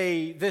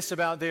say this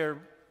about their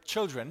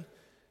children: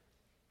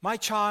 my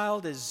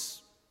child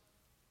is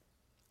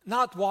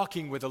not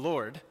walking with the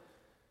Lord,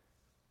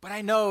 but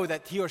I know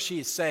that he or she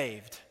is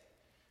saved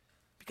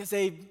because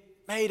they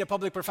made a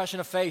public profession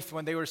of faith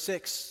when they were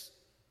 6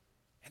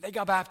 and they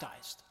got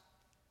baptized.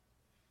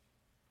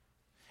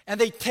 And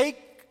they take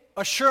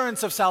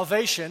assurance of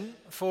salvation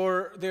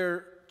for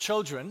their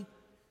children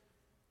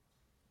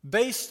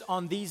based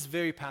on these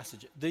very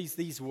passages,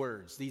 these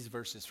words, these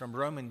verses from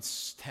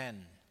Romans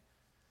 10,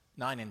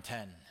 9 and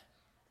 10.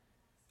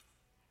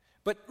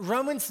 But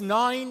Romans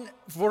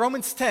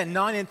 10,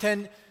 9 and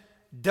 10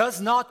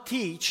 does not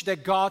teach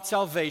that God's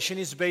salvation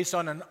is based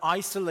on an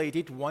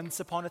isolated,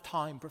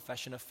 once-upon-a-time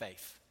profession of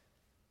faith.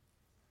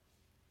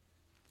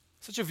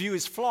 Such a view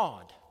is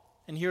flawed,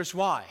 and here's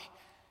why.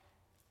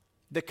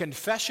 The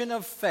confession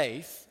of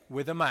faith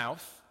with the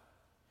mouth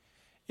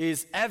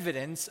is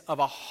evidence of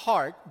a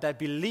heart that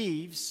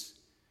believes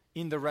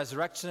in the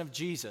resurrection of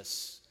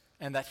Jesus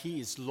and that he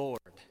is Lord.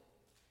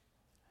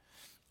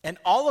 And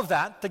all of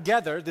that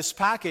together, this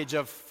package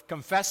of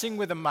confessing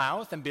with the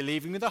mouth and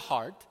believing with the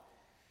heart,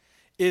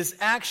 is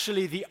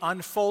actually the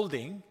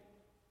unfolding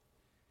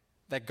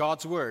that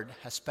God's word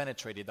has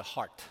penetrated the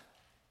heart.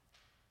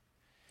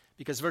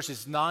 Because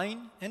verses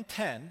 9 and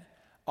 10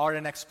 are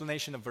an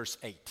explanation of verse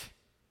 8.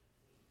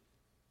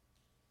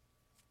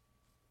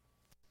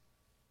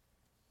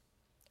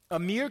 A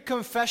mere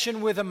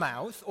confession with the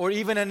mouth, or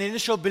even an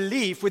initial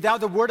belief without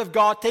the word of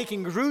God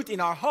taking root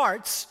in our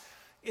hearts,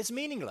 is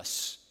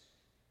meaningless.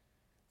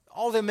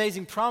 All the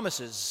amazing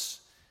promises,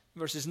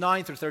 verses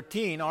 9 through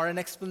 13, are an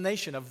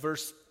explanation of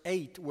verse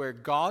 8, where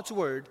God's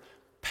word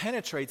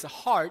penetrates a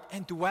heart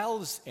and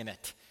dwells in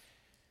it.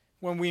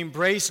 When we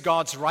embrace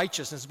God's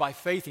righteousness by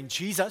faith in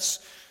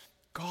Jesus,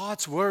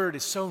 God's word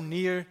is so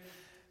near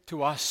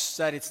to us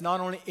that it's not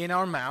only in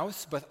our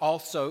mouths, but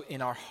also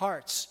in our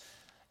hearts.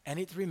 And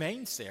it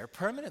remains there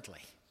permanently.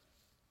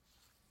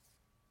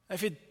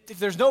 If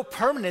there's no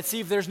permanency,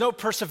 if there's no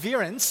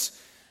perseverance,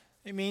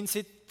 it means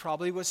it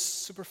probably was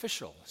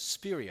superficial,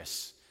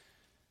 spurious.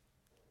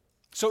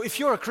 So if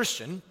you're a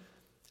Christian,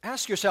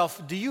 ask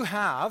yourself, do you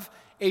have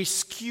a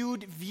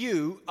skewed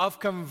view of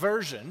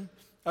conversion,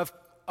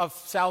 of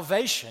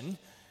salvation,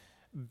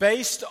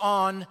 based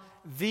on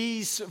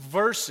these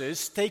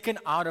verses taken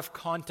out of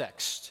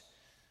context?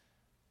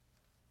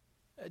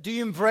 Do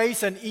you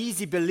embrace an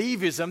easy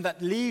believism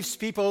that leaves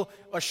people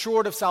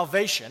assured of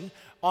salvation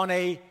on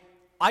a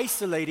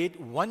isolated,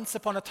 once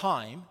upon a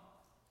time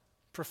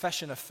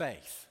profession of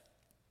faith?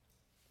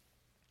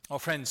 Oh,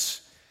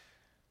 friends,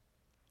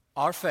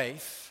 our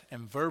faith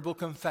and verbal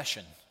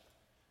confession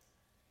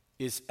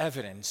is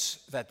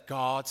evidence that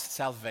God's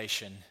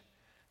salvation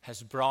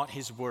has brought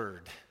his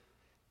word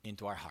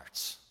into our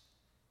hearts.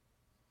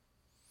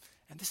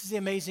 And this is the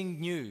amazing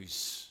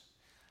news,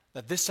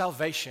 that this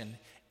salvation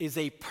is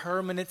a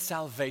permanent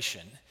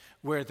salvation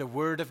where the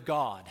word of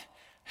God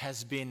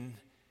has been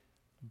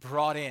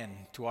brought in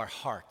to our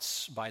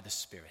hearts by the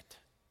Spirit.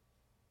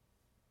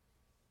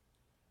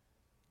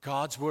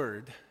 God's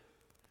word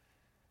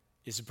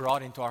is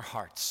brought into our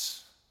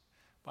hearts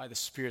by the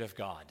Spirit of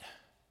God.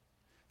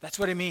 That's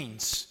what it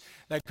means,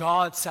 that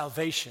God's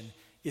salvation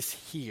is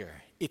here.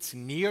 It's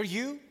near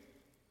you,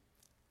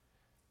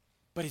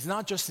 but it's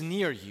not just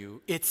near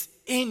you, it's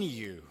in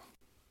you.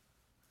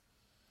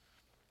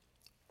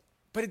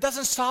 But it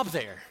doesn't stop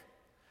there.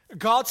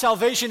 God's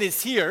salvation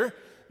is here,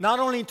 not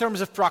only in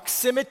terms of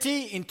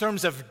proximity, in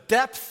terms of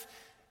depth,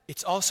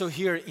 it's also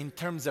here in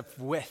terms of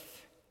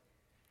width.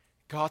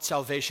 God's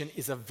salvation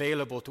is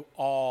available to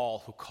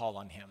all who call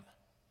on him.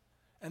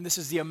 And this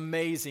is the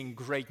amazing,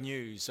 great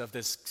news of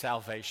this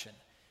salvation.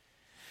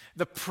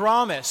 The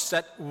promise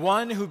that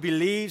one who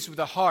believes with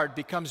the heart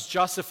becomes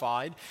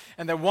justified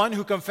and that one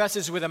who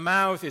confesses with the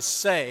mouth is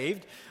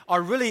saved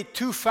are really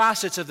two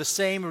facets of the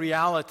same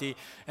reality,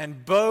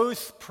 and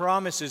both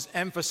promises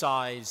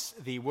emphasize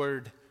the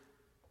word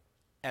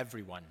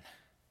everyone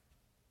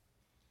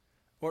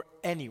or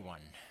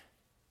anyone.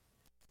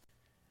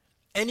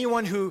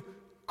 Anyone who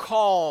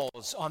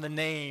calls on the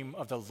name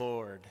of the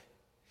Lord.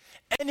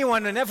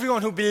 Anyone and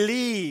everyone who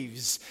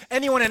believes,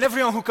 anyone and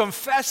everyone who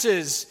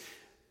confesses,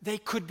 they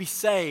could be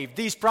saved.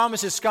 These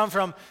promises come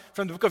from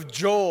the book of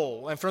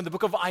Joel and from the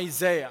book of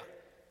Isaiah.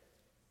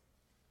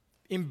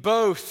 In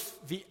both,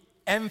 the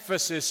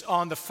emphasis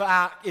on the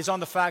fact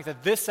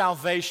that this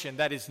salvation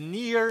that is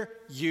near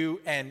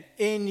you and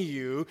in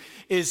you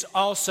is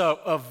also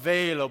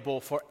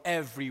available for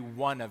every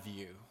one of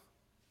you,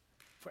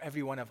 for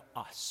every one of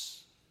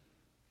us,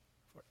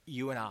 for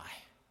you and I.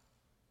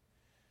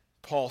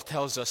 Paul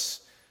tells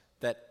us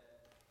that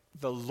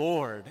the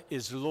Lord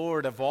is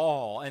Lord of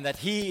all, and that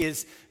he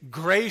is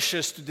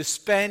gracious to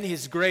dispense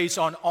his grace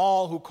on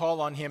all who call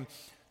on him.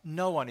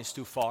 No one is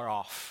too far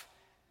off.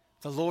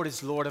 The Lord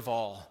is Lord of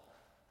all,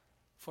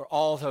 for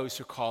all those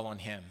who call on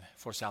him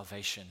for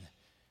salvation.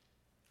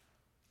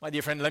 My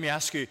dear friend, let me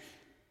ask you,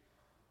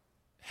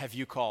 have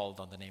you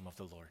called on the name of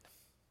the Lord?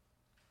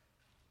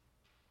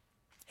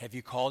 Have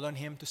you called on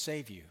him to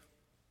save you?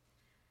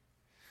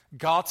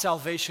 God's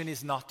salvation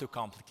is not too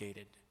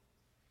complicated.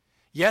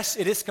 Yes,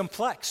 it is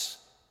complex,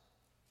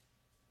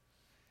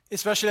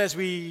 especially as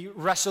we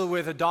wrestle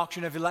with the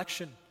doctrine of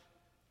election,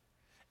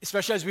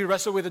 especially as we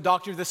wrestle with the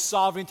doctrine of the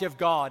sovereignty of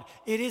God.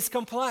 It is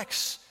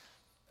complex,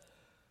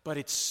 but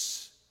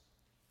it's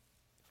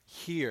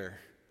here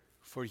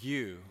for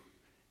you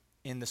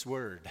in this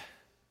word,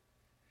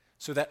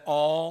 so that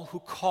all who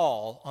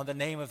call on the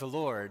name of the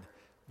Lord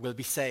will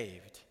be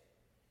saved.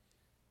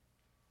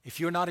 If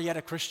you're not yet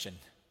a Christian,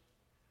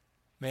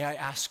 may I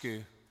ask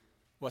you,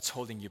 what's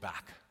holding you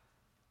back?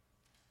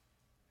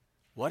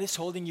 What is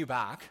holding you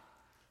back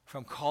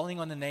from calling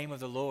on the name of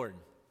the Lord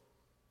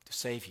to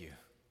save you?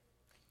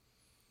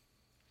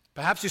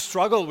 Perhaps you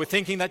struggle with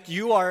thinking that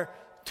you are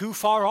too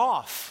far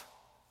off.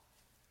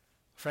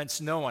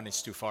 Friends, no one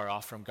is too far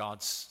off from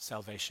God's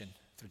salvation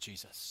through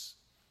Jesus.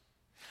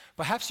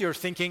 Perhaps you're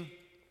thinking,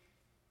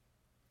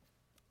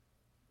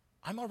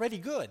 I'm already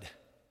good.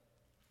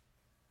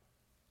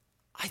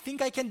 I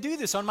think I can do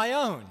this on my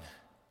own.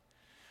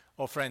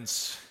 Oh,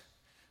 friends,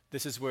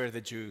 this is where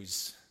the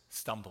Jews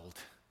stumbled.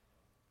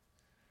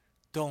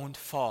 Don't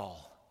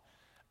fall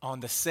on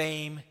the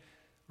same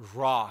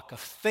rock of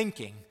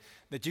thinking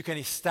that you can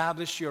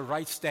establish your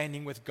right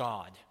standing with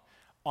God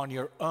on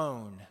your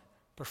own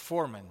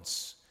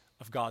performance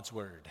of God's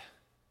word.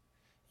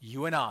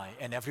 You and I,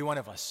 and every one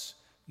of us,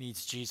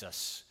 needs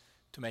Jesus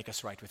to make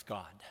us right with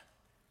God.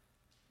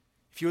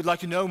 If you would like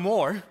to know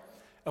more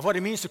of what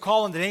it means to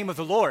call on the name of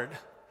the Lord,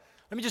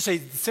 let me just say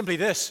simply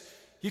this.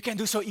 You can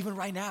do so even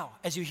right now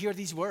as you hear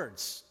these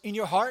words. In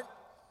your heart,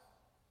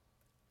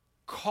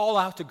 call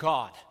out to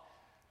God,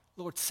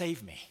 Lord,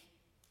 save me.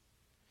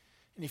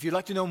 And if you'd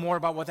like to know more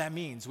about what that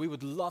means, we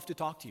would love to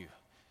talk to you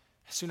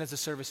as soon as the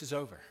service is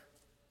over.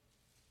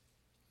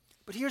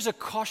 But here's a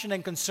caution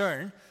and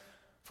concern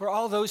for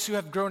all those who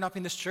have grown up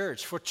in this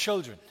church, for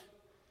children,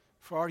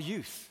 for our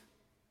youth.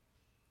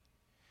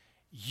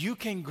 You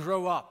can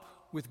grow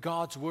up with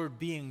God's word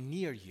being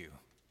near you,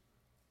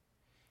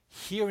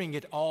 hearing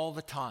it all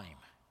the time,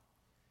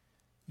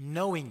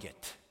 knowing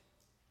it,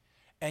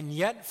 and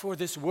yet for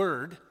this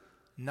word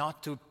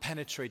not to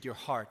penetrate your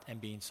heart and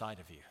be inside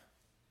of you.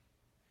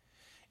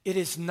 It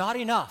is not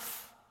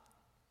enough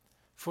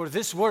for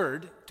this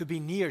word to be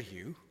near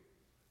you.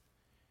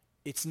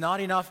 It's not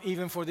enough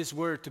even for this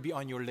word to be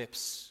on your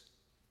lips,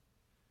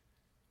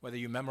 whether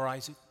you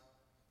memorize it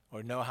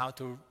or know how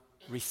to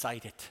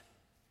recite it.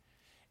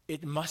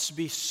 It must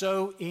be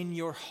so in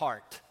your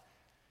heart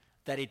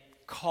that it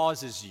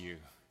causes you,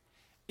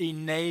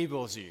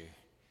 enables you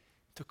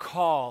to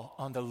call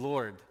on the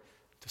Lord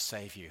to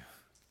save you.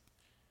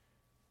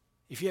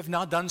 If you have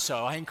not done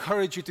so, I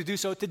encourage you to do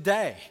so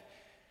today.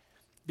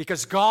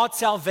 Because God's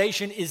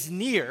salvation is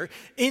near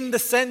in the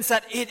sense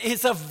that it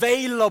is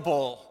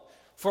available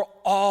for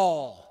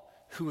all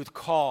who would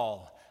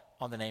call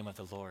on the name of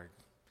the Lord.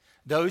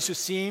 Those who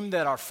seem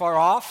that are far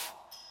off,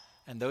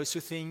 and those who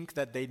think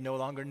that they no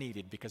longer need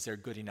it because they're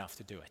good enough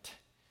to do it.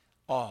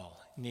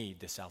 All need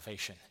this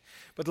salvation.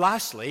 But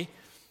lastly,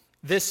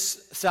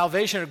 this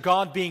salvation of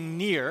God being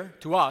near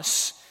to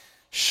us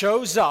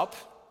shows up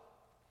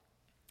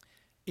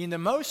in the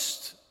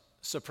most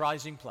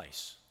surprising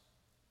place.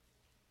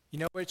 You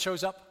know where it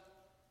shows up?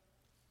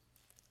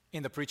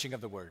 In the preaching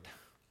of the word.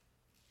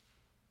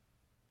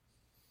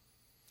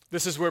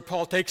 This is where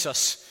Paul takes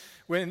us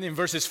when in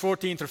verses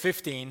 14 through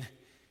 15,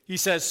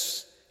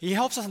 he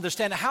helps us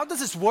understand, how does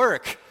this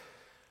work?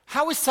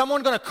 How is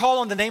someone going to call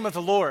on the name of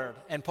the Lord?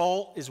 And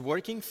Paul is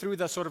working through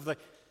the sort of the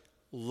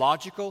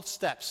logical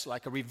steps,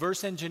 like a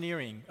reverse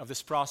engineering of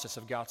this process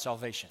of God's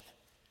salvation.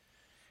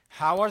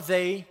 How are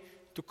they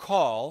to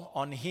call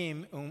on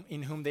him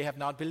in whom they have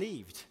not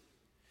believed?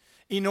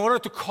 In order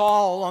to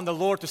call on the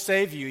Lord to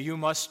save you, you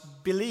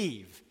must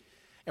believe.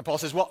 And Paul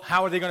says, well,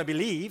 how are they going to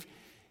believe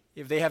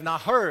if they have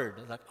not heard?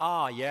 It's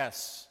like,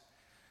 yes.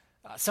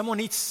 Someone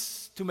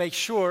needs to make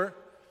sure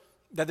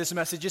that this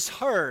message is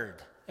heard.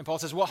 And Paul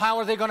says, well, how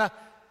are they going to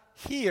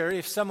hear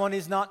if someone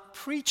is not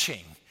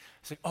preaching?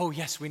 It's like,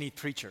 yes, we need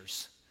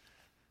preachers.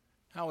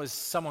 How is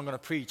someone going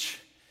to preach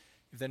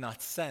if they're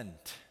not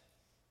sent?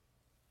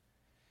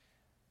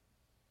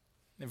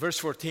 In verse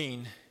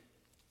 14,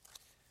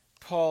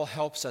 Paul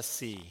helps us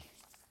see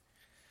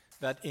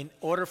that in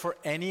order for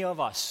any of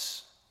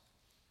us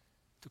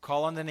to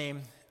call on the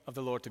name of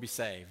the Lord to be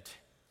saved,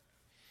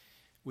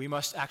 we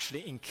must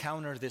actually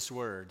encounter this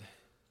word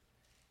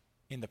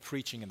in the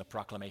preaching and the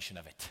proclamation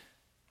of it.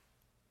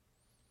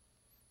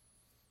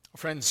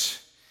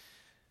 Friends,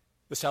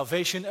 the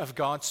salvation of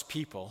God's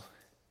people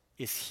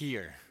is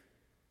here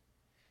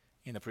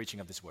in the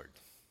preaching of this word.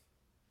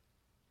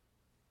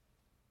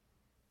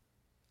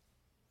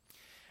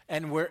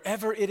 And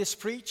wherever it is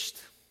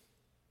preached,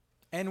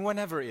 and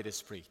whenever it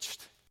is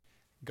preached,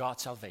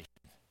 God's salvation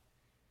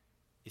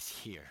is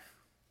here.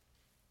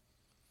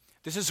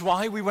 This is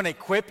why we want to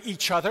equip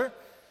each other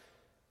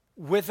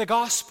with the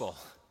gospel.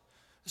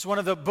 This is one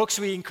of the books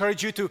we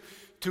encourage you to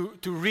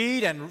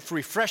read and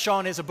refresh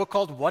on, is a book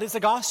called What is the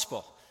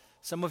Gospel?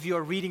 Some of you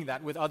are reading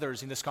that with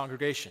others in this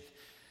congregation.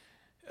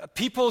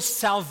 People's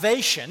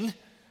salvation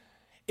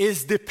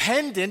is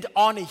dependent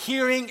on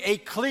hearing a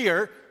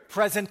clear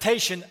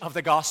presentation of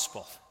the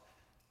gospel.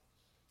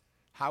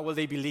 How will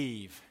they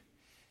believe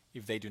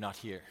if they do not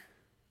hear?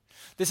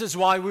 This is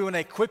why we want to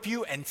equip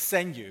you and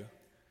send you.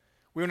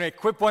 We want to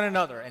equip one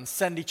another and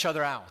send each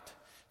other out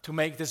to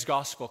make this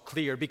gospel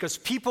clear, because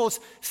people's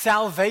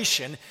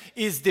salvation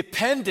is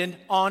dependent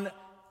on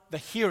the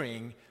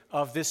hearing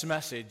of this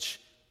message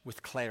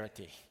with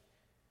clarity.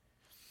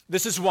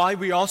 This is why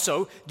we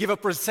also give a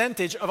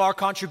percentage of our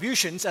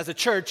contributions as a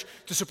church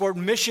to support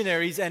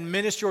missionaries and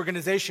ministry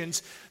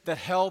organizations that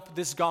help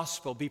this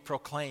gospel be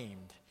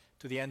proclaimed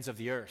to the ends of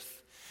the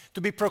earth.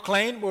 To be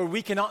proclaimed where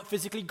we cannot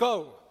physically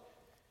go.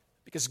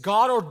 Because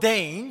God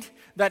ordained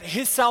that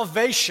His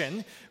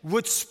salvation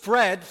would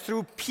spread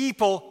through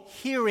people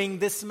hearing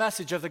this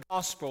message of the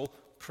gospel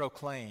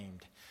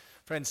proclaimed.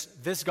 Friends,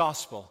 this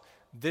gospel,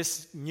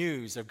 this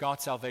news of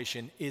God's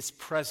salvation is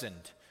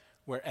present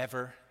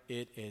wherever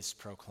it is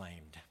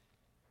proclaimed.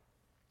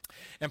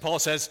 And Paul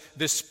says,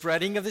 the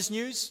spreading of this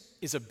news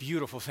is a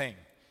beautiful thing.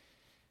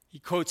 He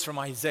quotes from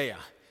Isaiah,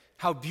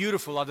 how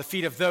beautiful are the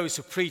feet of those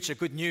who preach a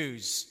good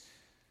news.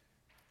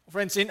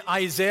 Friends, in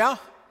Isaiah,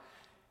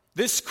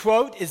 this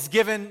quote is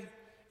given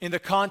in the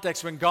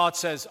context when God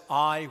says,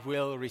 I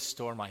will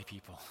restore my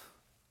people.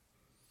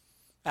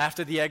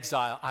 After the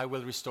exile, I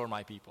will restore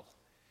my people.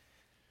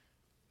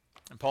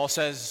 And Paul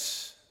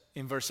says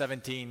in verse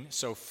 17,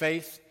 so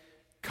faith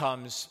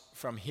comes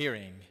from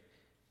hearing,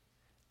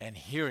 and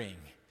hearing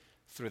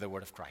through the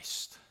word of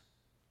Christ.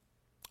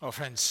 Oh,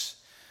 friends,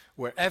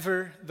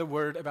 wherever the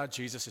word about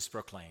Jesus is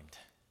proclaimed,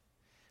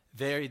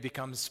 there it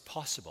becomes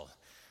possible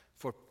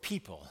for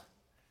people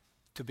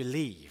to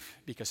believe,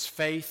 because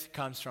faith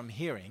comes from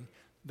hearing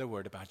the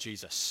word about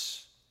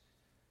Jesus.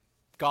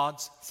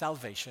 God's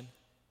salvation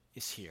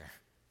is here.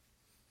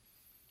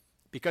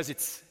 Because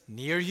it's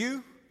near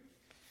you,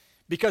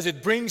 because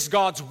it brings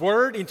God's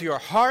word into your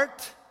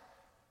heart,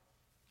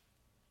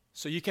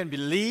 so you can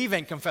believe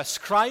and confess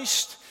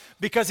Christ,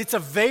 because it's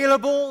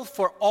available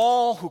for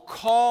all who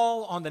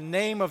call on the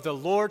name of the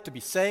Lord to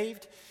be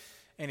saved,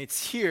 and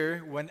it's here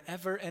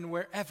whenever and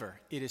wherever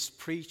it is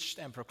preached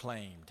and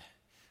proclaimed,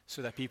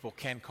 so that people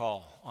can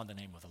call on the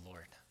name of the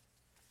Lord.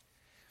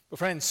 But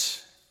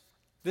friends,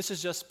 this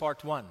is just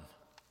part one.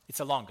 It's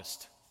the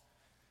longest.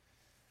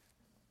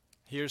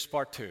 Here's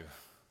part two.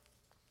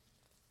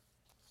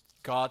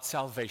 God's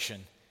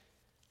salvation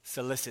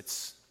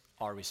solicits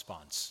our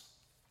response.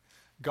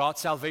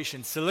 God's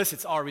salvation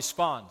solicits our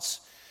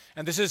response.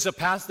 And this is the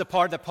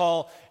part that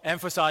Paul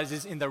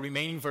emphasizes in the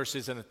remaining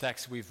verses in the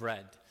text we've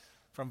read,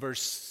 from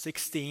verse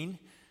 16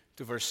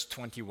 to verse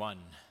 21.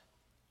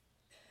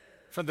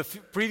 From the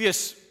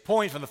previous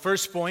point, from the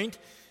first point,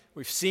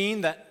 we've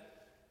seen that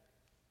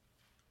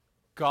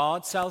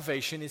God's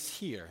salvation is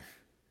here.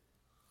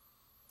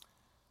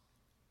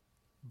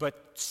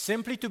 But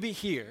simply to be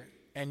here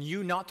and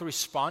you not to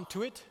respond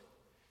to it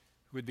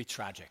would be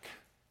tragic.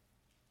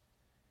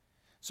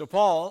 So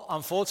Paul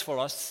unfolds for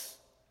us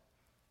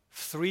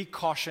 3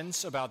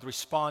 cautions about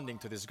responding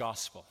to this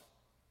gospel.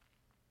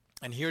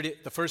 And here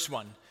the first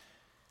one,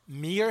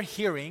 mere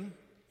hearing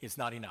is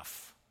not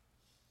enough.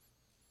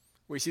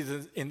 We see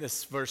this in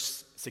this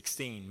verse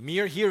 16.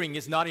 Mere hearing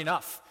is not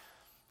enough.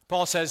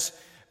 Paul says,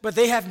 but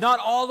they have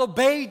not all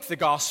obeyed the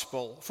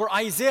gospel. For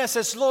Isaiah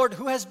says, Lord,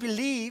 who has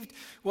believed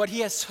what he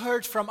has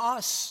heard from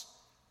us?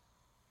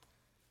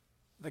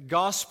 The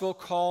gospel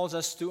calls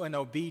us to an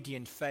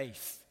obedient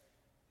faith.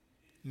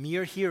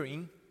 Mere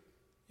hearing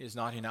is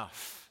not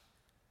enough.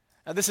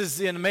 And this is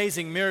an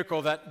amazing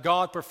miracle that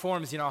God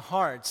performs in our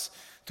hearts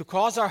to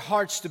cause our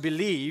hearts to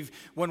believe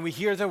when we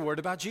hear the word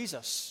about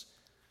Jesus.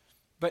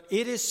 But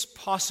it is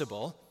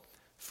possible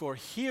for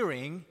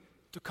hearing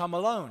to come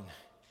alone.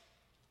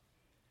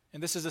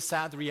 And this is a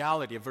sad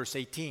reality of verse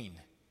 18.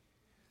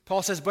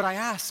 Paul says, but I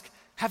ask,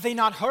 have they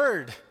not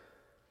heard?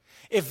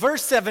 If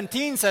verse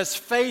 17 says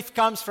faith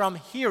comes from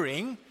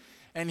hearing,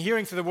 and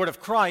hearing through the word of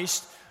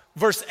Christ,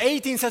 verse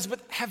 18 says,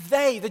 but have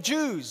they, the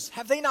Jews,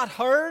 have they not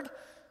heard?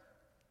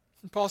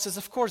 And Paul says,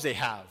 of course they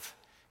have.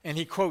 And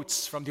he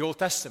quotes from the Old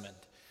Testament.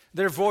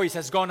 Their voice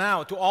has gone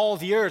out to all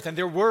the earth, and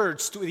their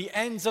words to the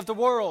ends of the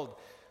world.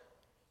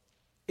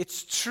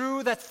 It's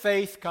true that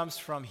faith comes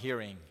from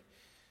hearing,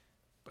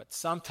 but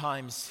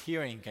sometimes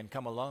hearing can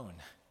come alone.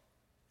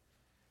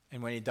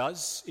 And when it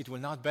does, it will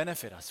not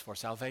benefit us for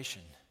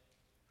salvation.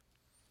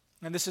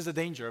 And this is the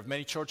danger of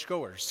many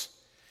churchgoers.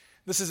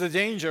 This is the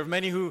danger of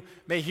many who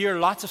may hear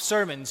lots of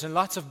sermons and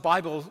lots of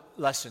Bible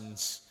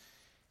lessons,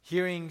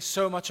 hearing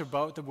so much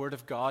about the Word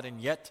of God,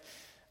 and yet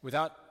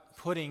without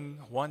putting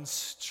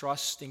one's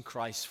trust in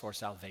Christ for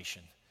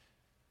salvation.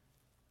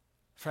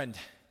 Friend,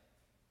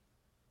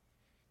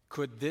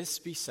 could this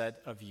be said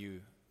of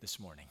you this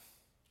morning?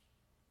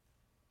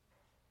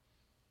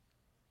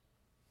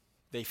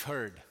 They've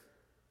heard.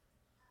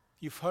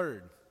 You've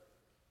heard.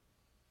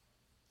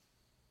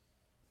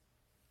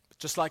 But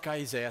just like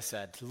Isaiah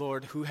said,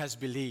 Lord, who has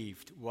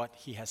believed what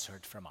he has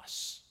heard from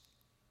us?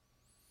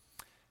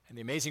 And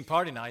the amazing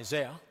part in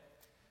Isaiah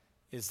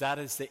is that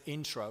is the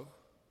intro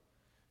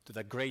to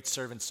the great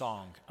servant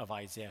song of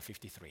Isaiah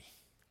 53.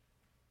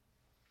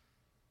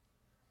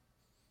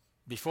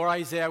 Before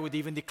Isaiah would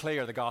even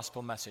declare the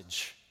gospel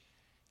message,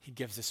 he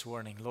gives this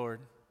warning, Lord,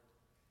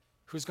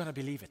 who's going to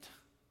believe it?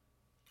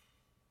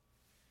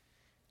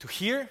 To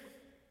hear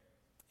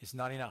is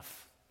not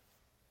enough.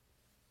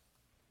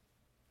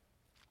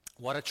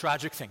 What a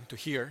tragic thing to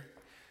hear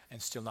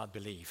and still not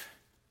believe.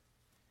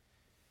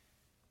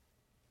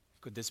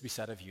 Could this be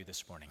said of you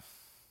this morning?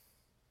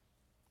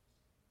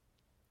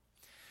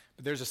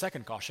 But there's a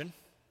second caution.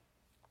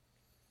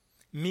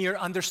 Mere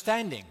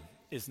understanding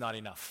is not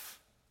enough.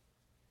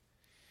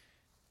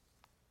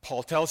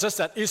 Paul tells us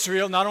that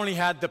Israel not only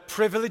had the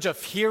privilege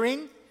of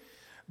hearing,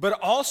 but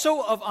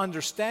also of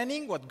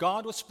understanding what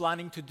God was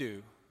planning to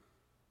do.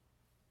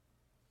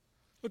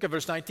 Look at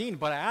verse 19.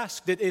 But I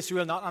ask, did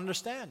Israel not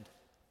understand?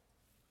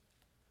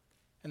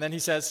 And then he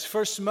says,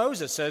 first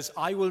Moses says,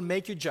 I will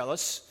make you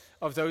jealous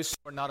of those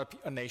who are not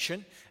a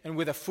nation, and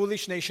with a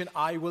foolish nation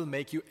I will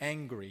make you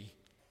angry.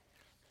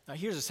 Now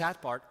here's the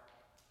sad part.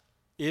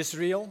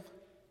 Israel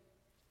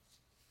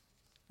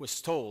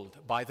was told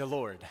by the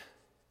Lord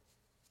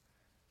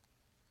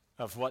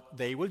of what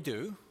they will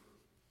do,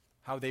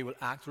 how they will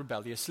act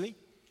rebelliously,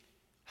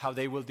 how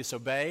they will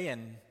disobey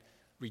and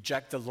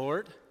reject the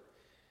Lord.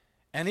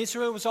 And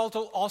Israel was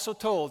also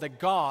told that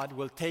God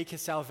will take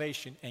his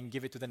salvation and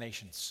give it to the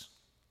nations.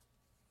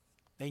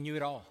 They knew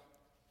it all.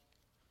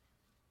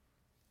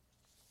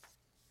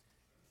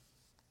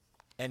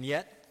 And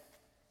yet,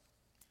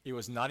 it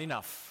was not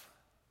enough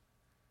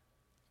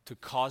to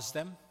cause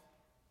them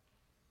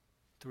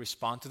to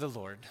respond to the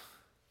Lord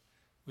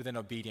with an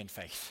obedient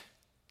faith.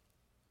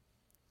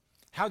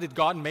 How did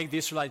God make the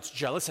Israelites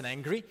jealous and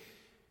angry?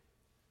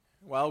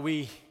 Well,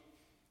 we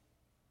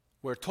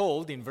were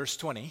told in verse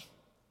 20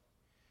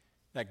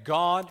 that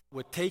God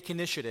would take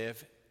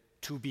initiative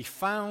to be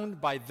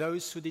found by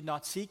those who did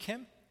not seek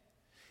him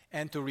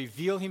and to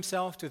reveal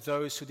himself to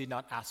those who did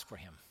not ask for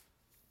him.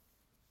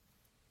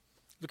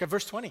 Look at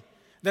verse 20.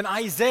 Then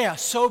Isaiah,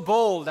 so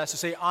bold as to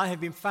say, I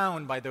have been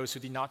found by those who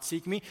did not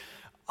seek me.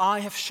 I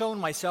have shown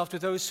myself to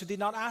those who did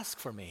not ask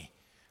for me.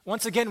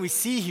 Once again, we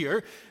see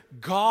here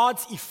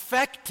God's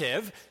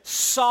effective,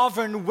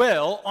 sovereign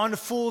will on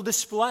full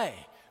display.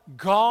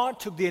 God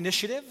took the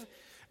initiative.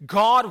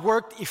 God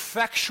worked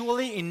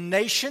effectually in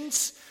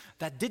nations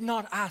that did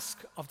not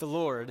ask of the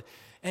Lord.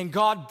 And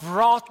God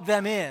brought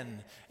them in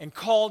and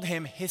called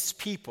him his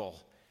people.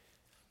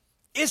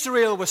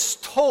 Israel was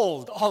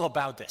told all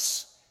about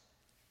this.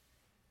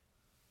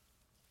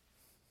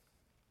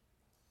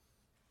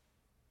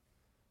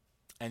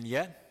 And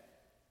yet,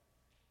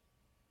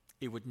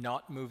 it would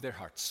not move their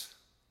hearts.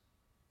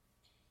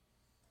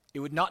 It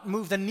would not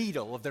move the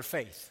needle of their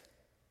faith.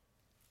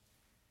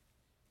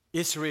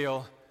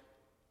 Israel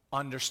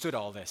understood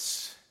all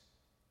this.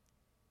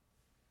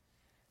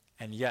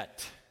 And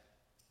yet,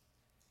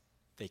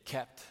 they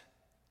kept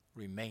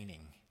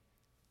remaining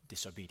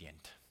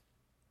disobedient.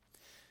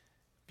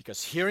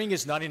 Because hearing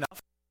is not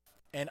enough,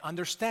 and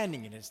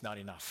understanding it is not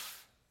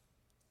enough.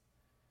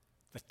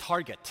 The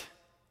target,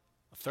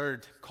 a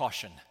third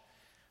caution,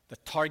 the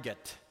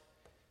target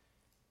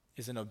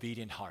is an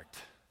obedient heart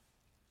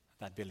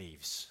that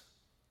believes.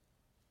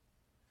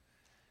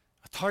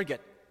 A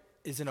target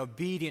is an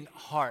obedient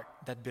heart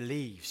that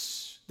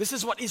believes. This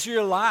is what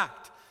Israel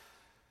lacked.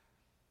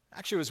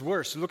 Actually, it was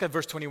worse. Look at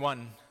verse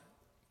 21.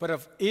 But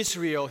of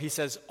Israel, he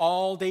says,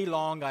 all day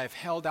long I have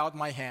held out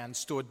my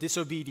hands to a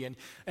disobedient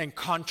and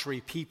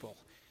contrary people.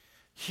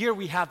 Here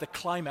we have the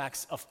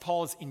climax of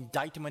Paul's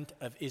indictment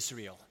of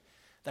Israel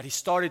that he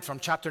started from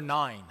chapter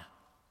 9.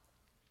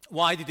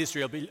 Why did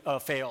Israel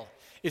fail?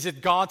 Is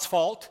it God's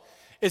fault?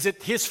 Is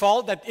it his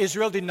fault that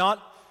Israel did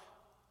not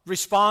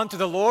respond to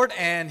the Lord?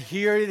 And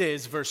here it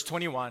is, verse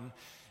 21.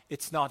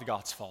 It's not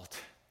God's fault.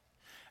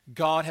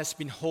 God has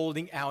been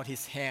holding out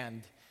his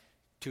hand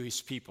to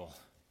his people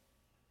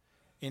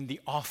in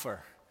the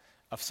offer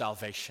of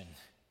salvation.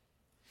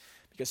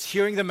 Because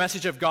hearing the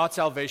message of God's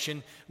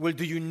salvation will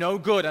do you no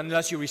good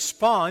unless you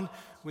respond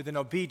with an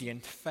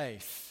obedient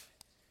faith.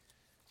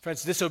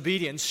 Friends,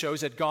 disobedience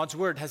shows that God's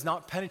word has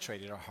not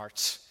penetrated our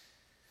hearts.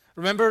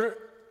 Remember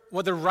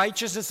what the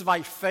righteousness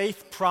by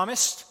faith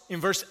promised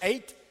in verse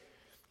 8?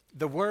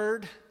 The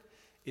word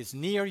is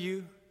near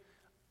you,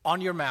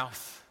 on your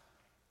mouth,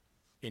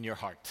 in your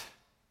heart.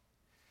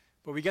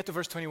 But we get to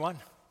verse 21.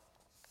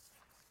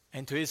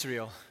 And to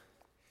Israel,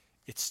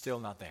 it's still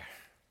not there.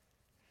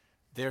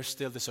 They're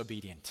still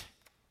disobedient.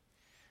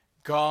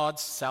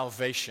 God's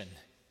salvation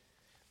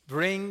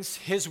brings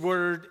his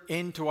word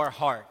into our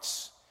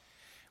hearts.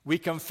 We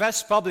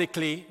confess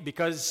publicly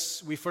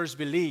because we first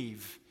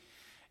believe.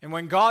 And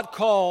when God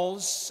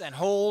calls and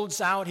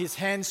holds out his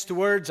hands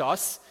towards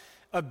us,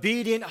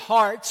 obedient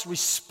hearts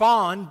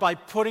respond by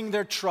putting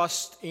their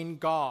trust in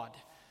God.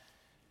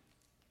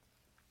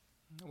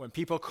 When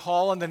people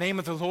call on the name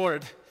of the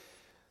Lord,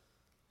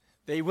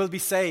 they will be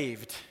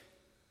saved.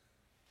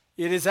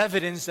 It is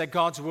evidence that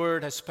God's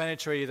word has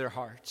penetrated their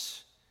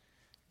hearts.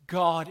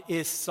 God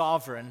is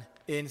sovereign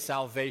in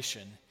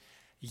salvation,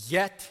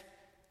 yet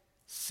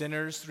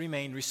sinners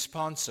remain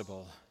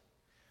responsible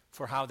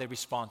for how they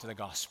respond to the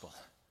gospel.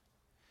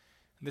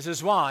 This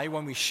is why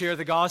when we share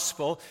the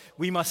gospel,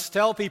 we must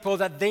tell people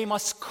that they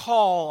must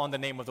call on the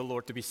name of the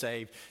Lord to be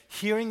saved.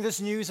 Hearing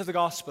this news of the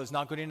gospel is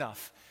not good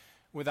enough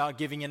without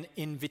giving an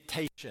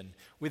invitation,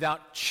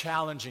 without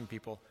challenging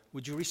people.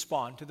 Would you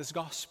respond to this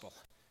gospel?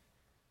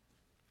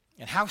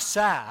 And how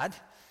sad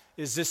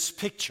is this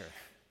picture?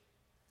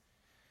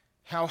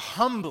 How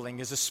humbling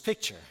is this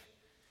picture?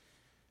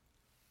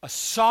 A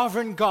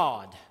sovereign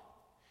God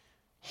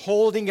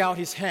holding out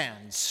his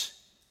hands,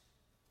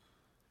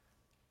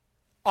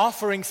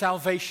 offering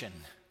salvation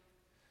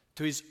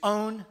to his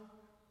own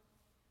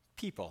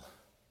people.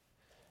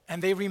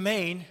 And they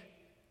remain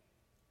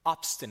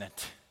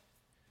obstinate,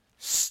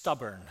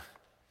 stubborn,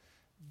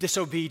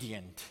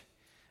 disobedient,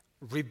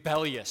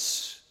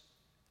 rebellious.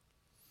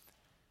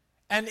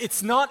 And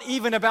it's not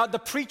even about the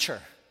preacher.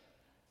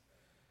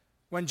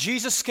 When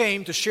Jesus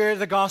came to share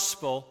the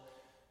gospel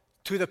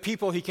to the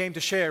people he came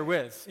to share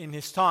with in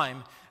his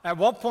time, at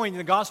one point in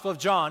the Gospel of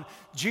John,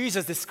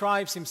 Jesus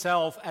describes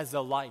himself as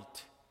the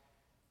light.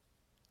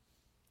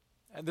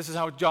 And this is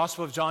how the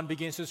Gospel of John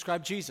begins to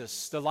describe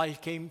Jesus. The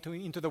light came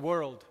into the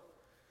world.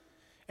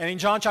 And in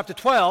John chapter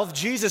 12,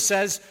 Jesus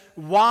says,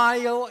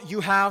 while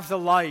you have the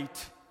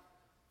light,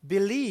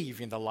 believe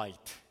in the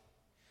light,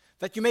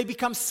 that you may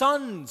become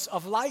sons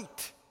of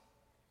light.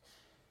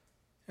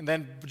 And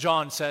then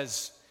John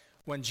says,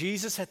 when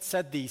Jesus had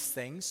said these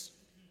things,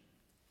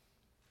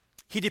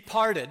 he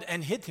departed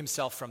and hid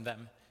himself from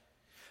them.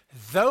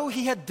 Though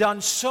he had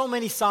done so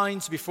many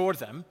signs before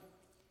them,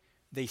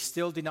 they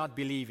still did not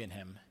believe in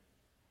him,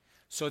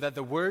 so that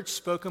the words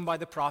spoken by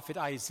the prophet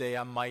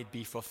Isaiah might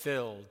be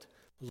fulfilled.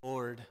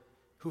 Lord,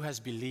 who has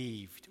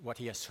believed what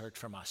he has heard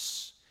from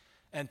us?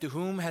 And to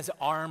whom has the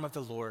arm of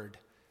the Lord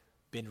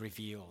been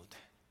revealed?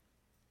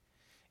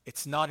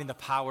 It's not in the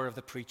power of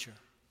the preacher.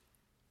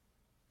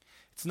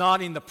 It's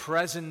not in the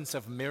presence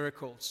of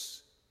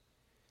miracles.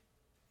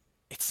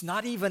 It's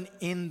not even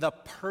in the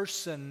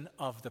person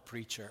of the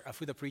preacher, of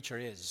who the preacher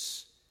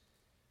is.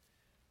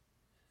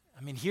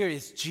 I mean, here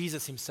is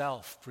Jesus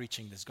himself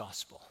preaching this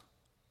gospel.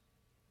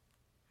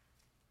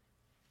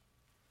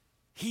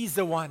 He's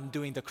the one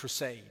doing the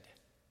crusade.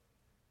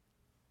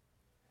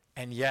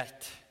 And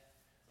yet,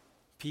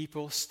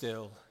 people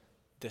still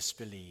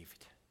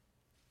disbelieved,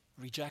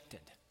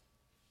 rejected.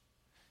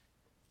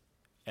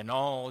 And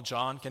all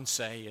John can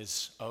say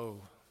is, oh,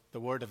 the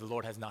word of the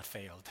Lord has not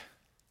failed.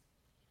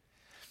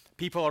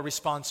 People are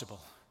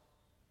responsible.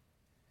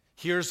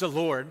 Here's the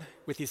Lord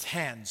with his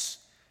hands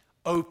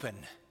open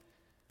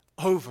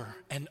over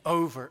and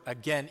over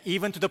again,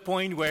 even to the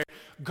point where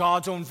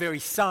God's own very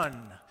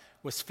Son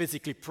was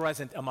physically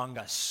present among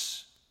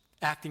us,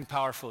 acting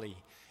powerfully,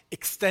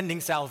 extending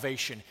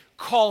salvation,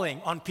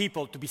 calling on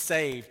people to be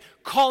saved,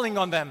 calling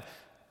on them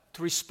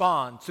to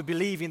respond, to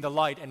believe in the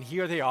light. And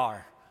here they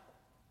are.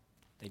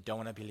 They don't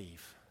want to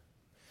believe.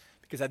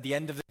 Because at the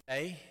end of the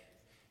day,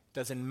 it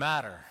doesn't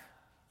matter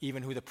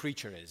even who the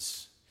preacher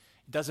is.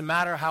 It doesn't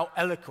matter how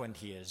eloquent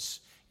he is.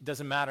 It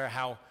doesn't matter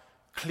how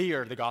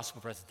clear the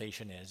gospel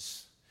presentation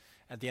is.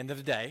 At the end of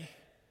the day,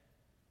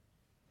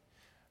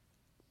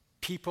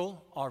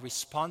 people are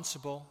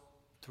responsible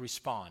to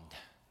respond.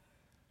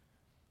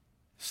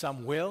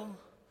 Some will,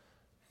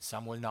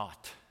 some will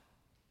not.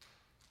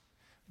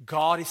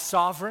 God is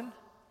sovereign,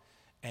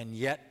 and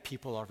yet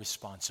people are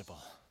responsible.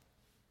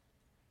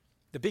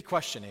 The big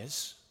question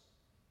is,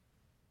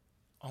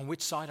 on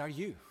which side are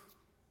you?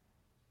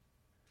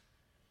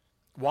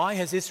 Why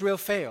has Israel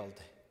failed?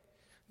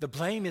 The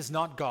blame is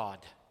not God,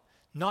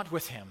 not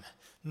with him,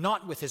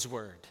 not with his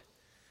word,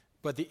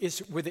 but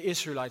with the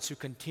Israelites who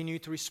continue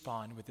to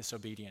respond with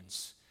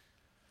disobedience.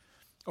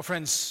 Oh,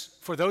 friends,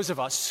 for those of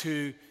us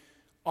who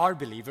are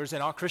believers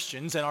and are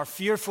Christians and are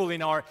fearful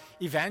in our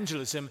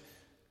evangelism,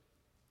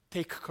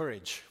 take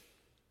courage.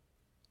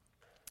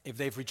 If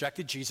they've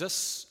rejected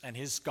Jesus and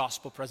his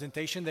gospel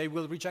presentation, they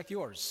will reject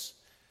yours.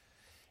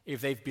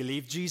 If they've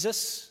believed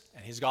Jesus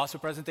and his gospel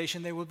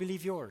presentation, they will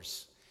believe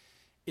yours.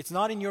 It's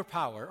not in your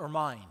power or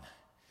mine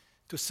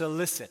to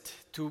solicit,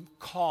 to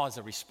cause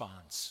a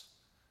response.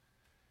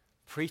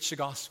 Preach the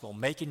gospel,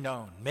 make it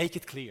known, make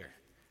it clear.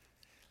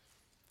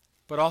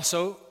 But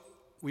also,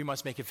 we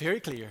must make it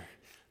very clear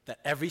that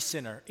every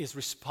sinner is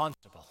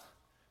responsible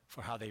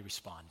for how they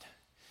respond.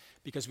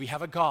 Because we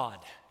have a God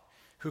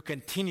who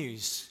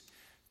continues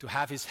to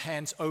have his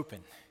hands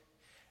open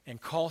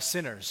and call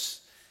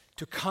sinners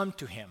to come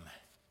to him.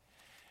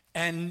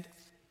 And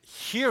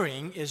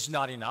hearing is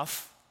not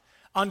enough.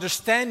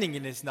 Understanding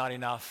it is not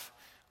enough.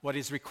 What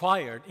is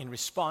required in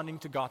responding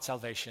to God's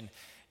salvation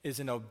is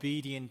an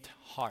obedient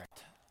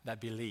heart that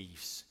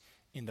believes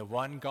in the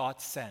one God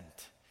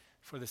sent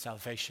for the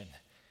salvation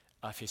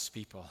of his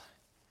people.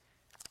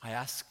 I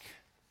ask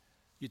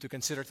you to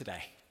consider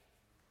today,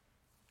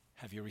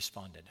 have you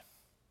responded?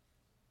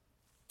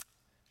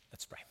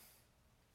 Let's pray.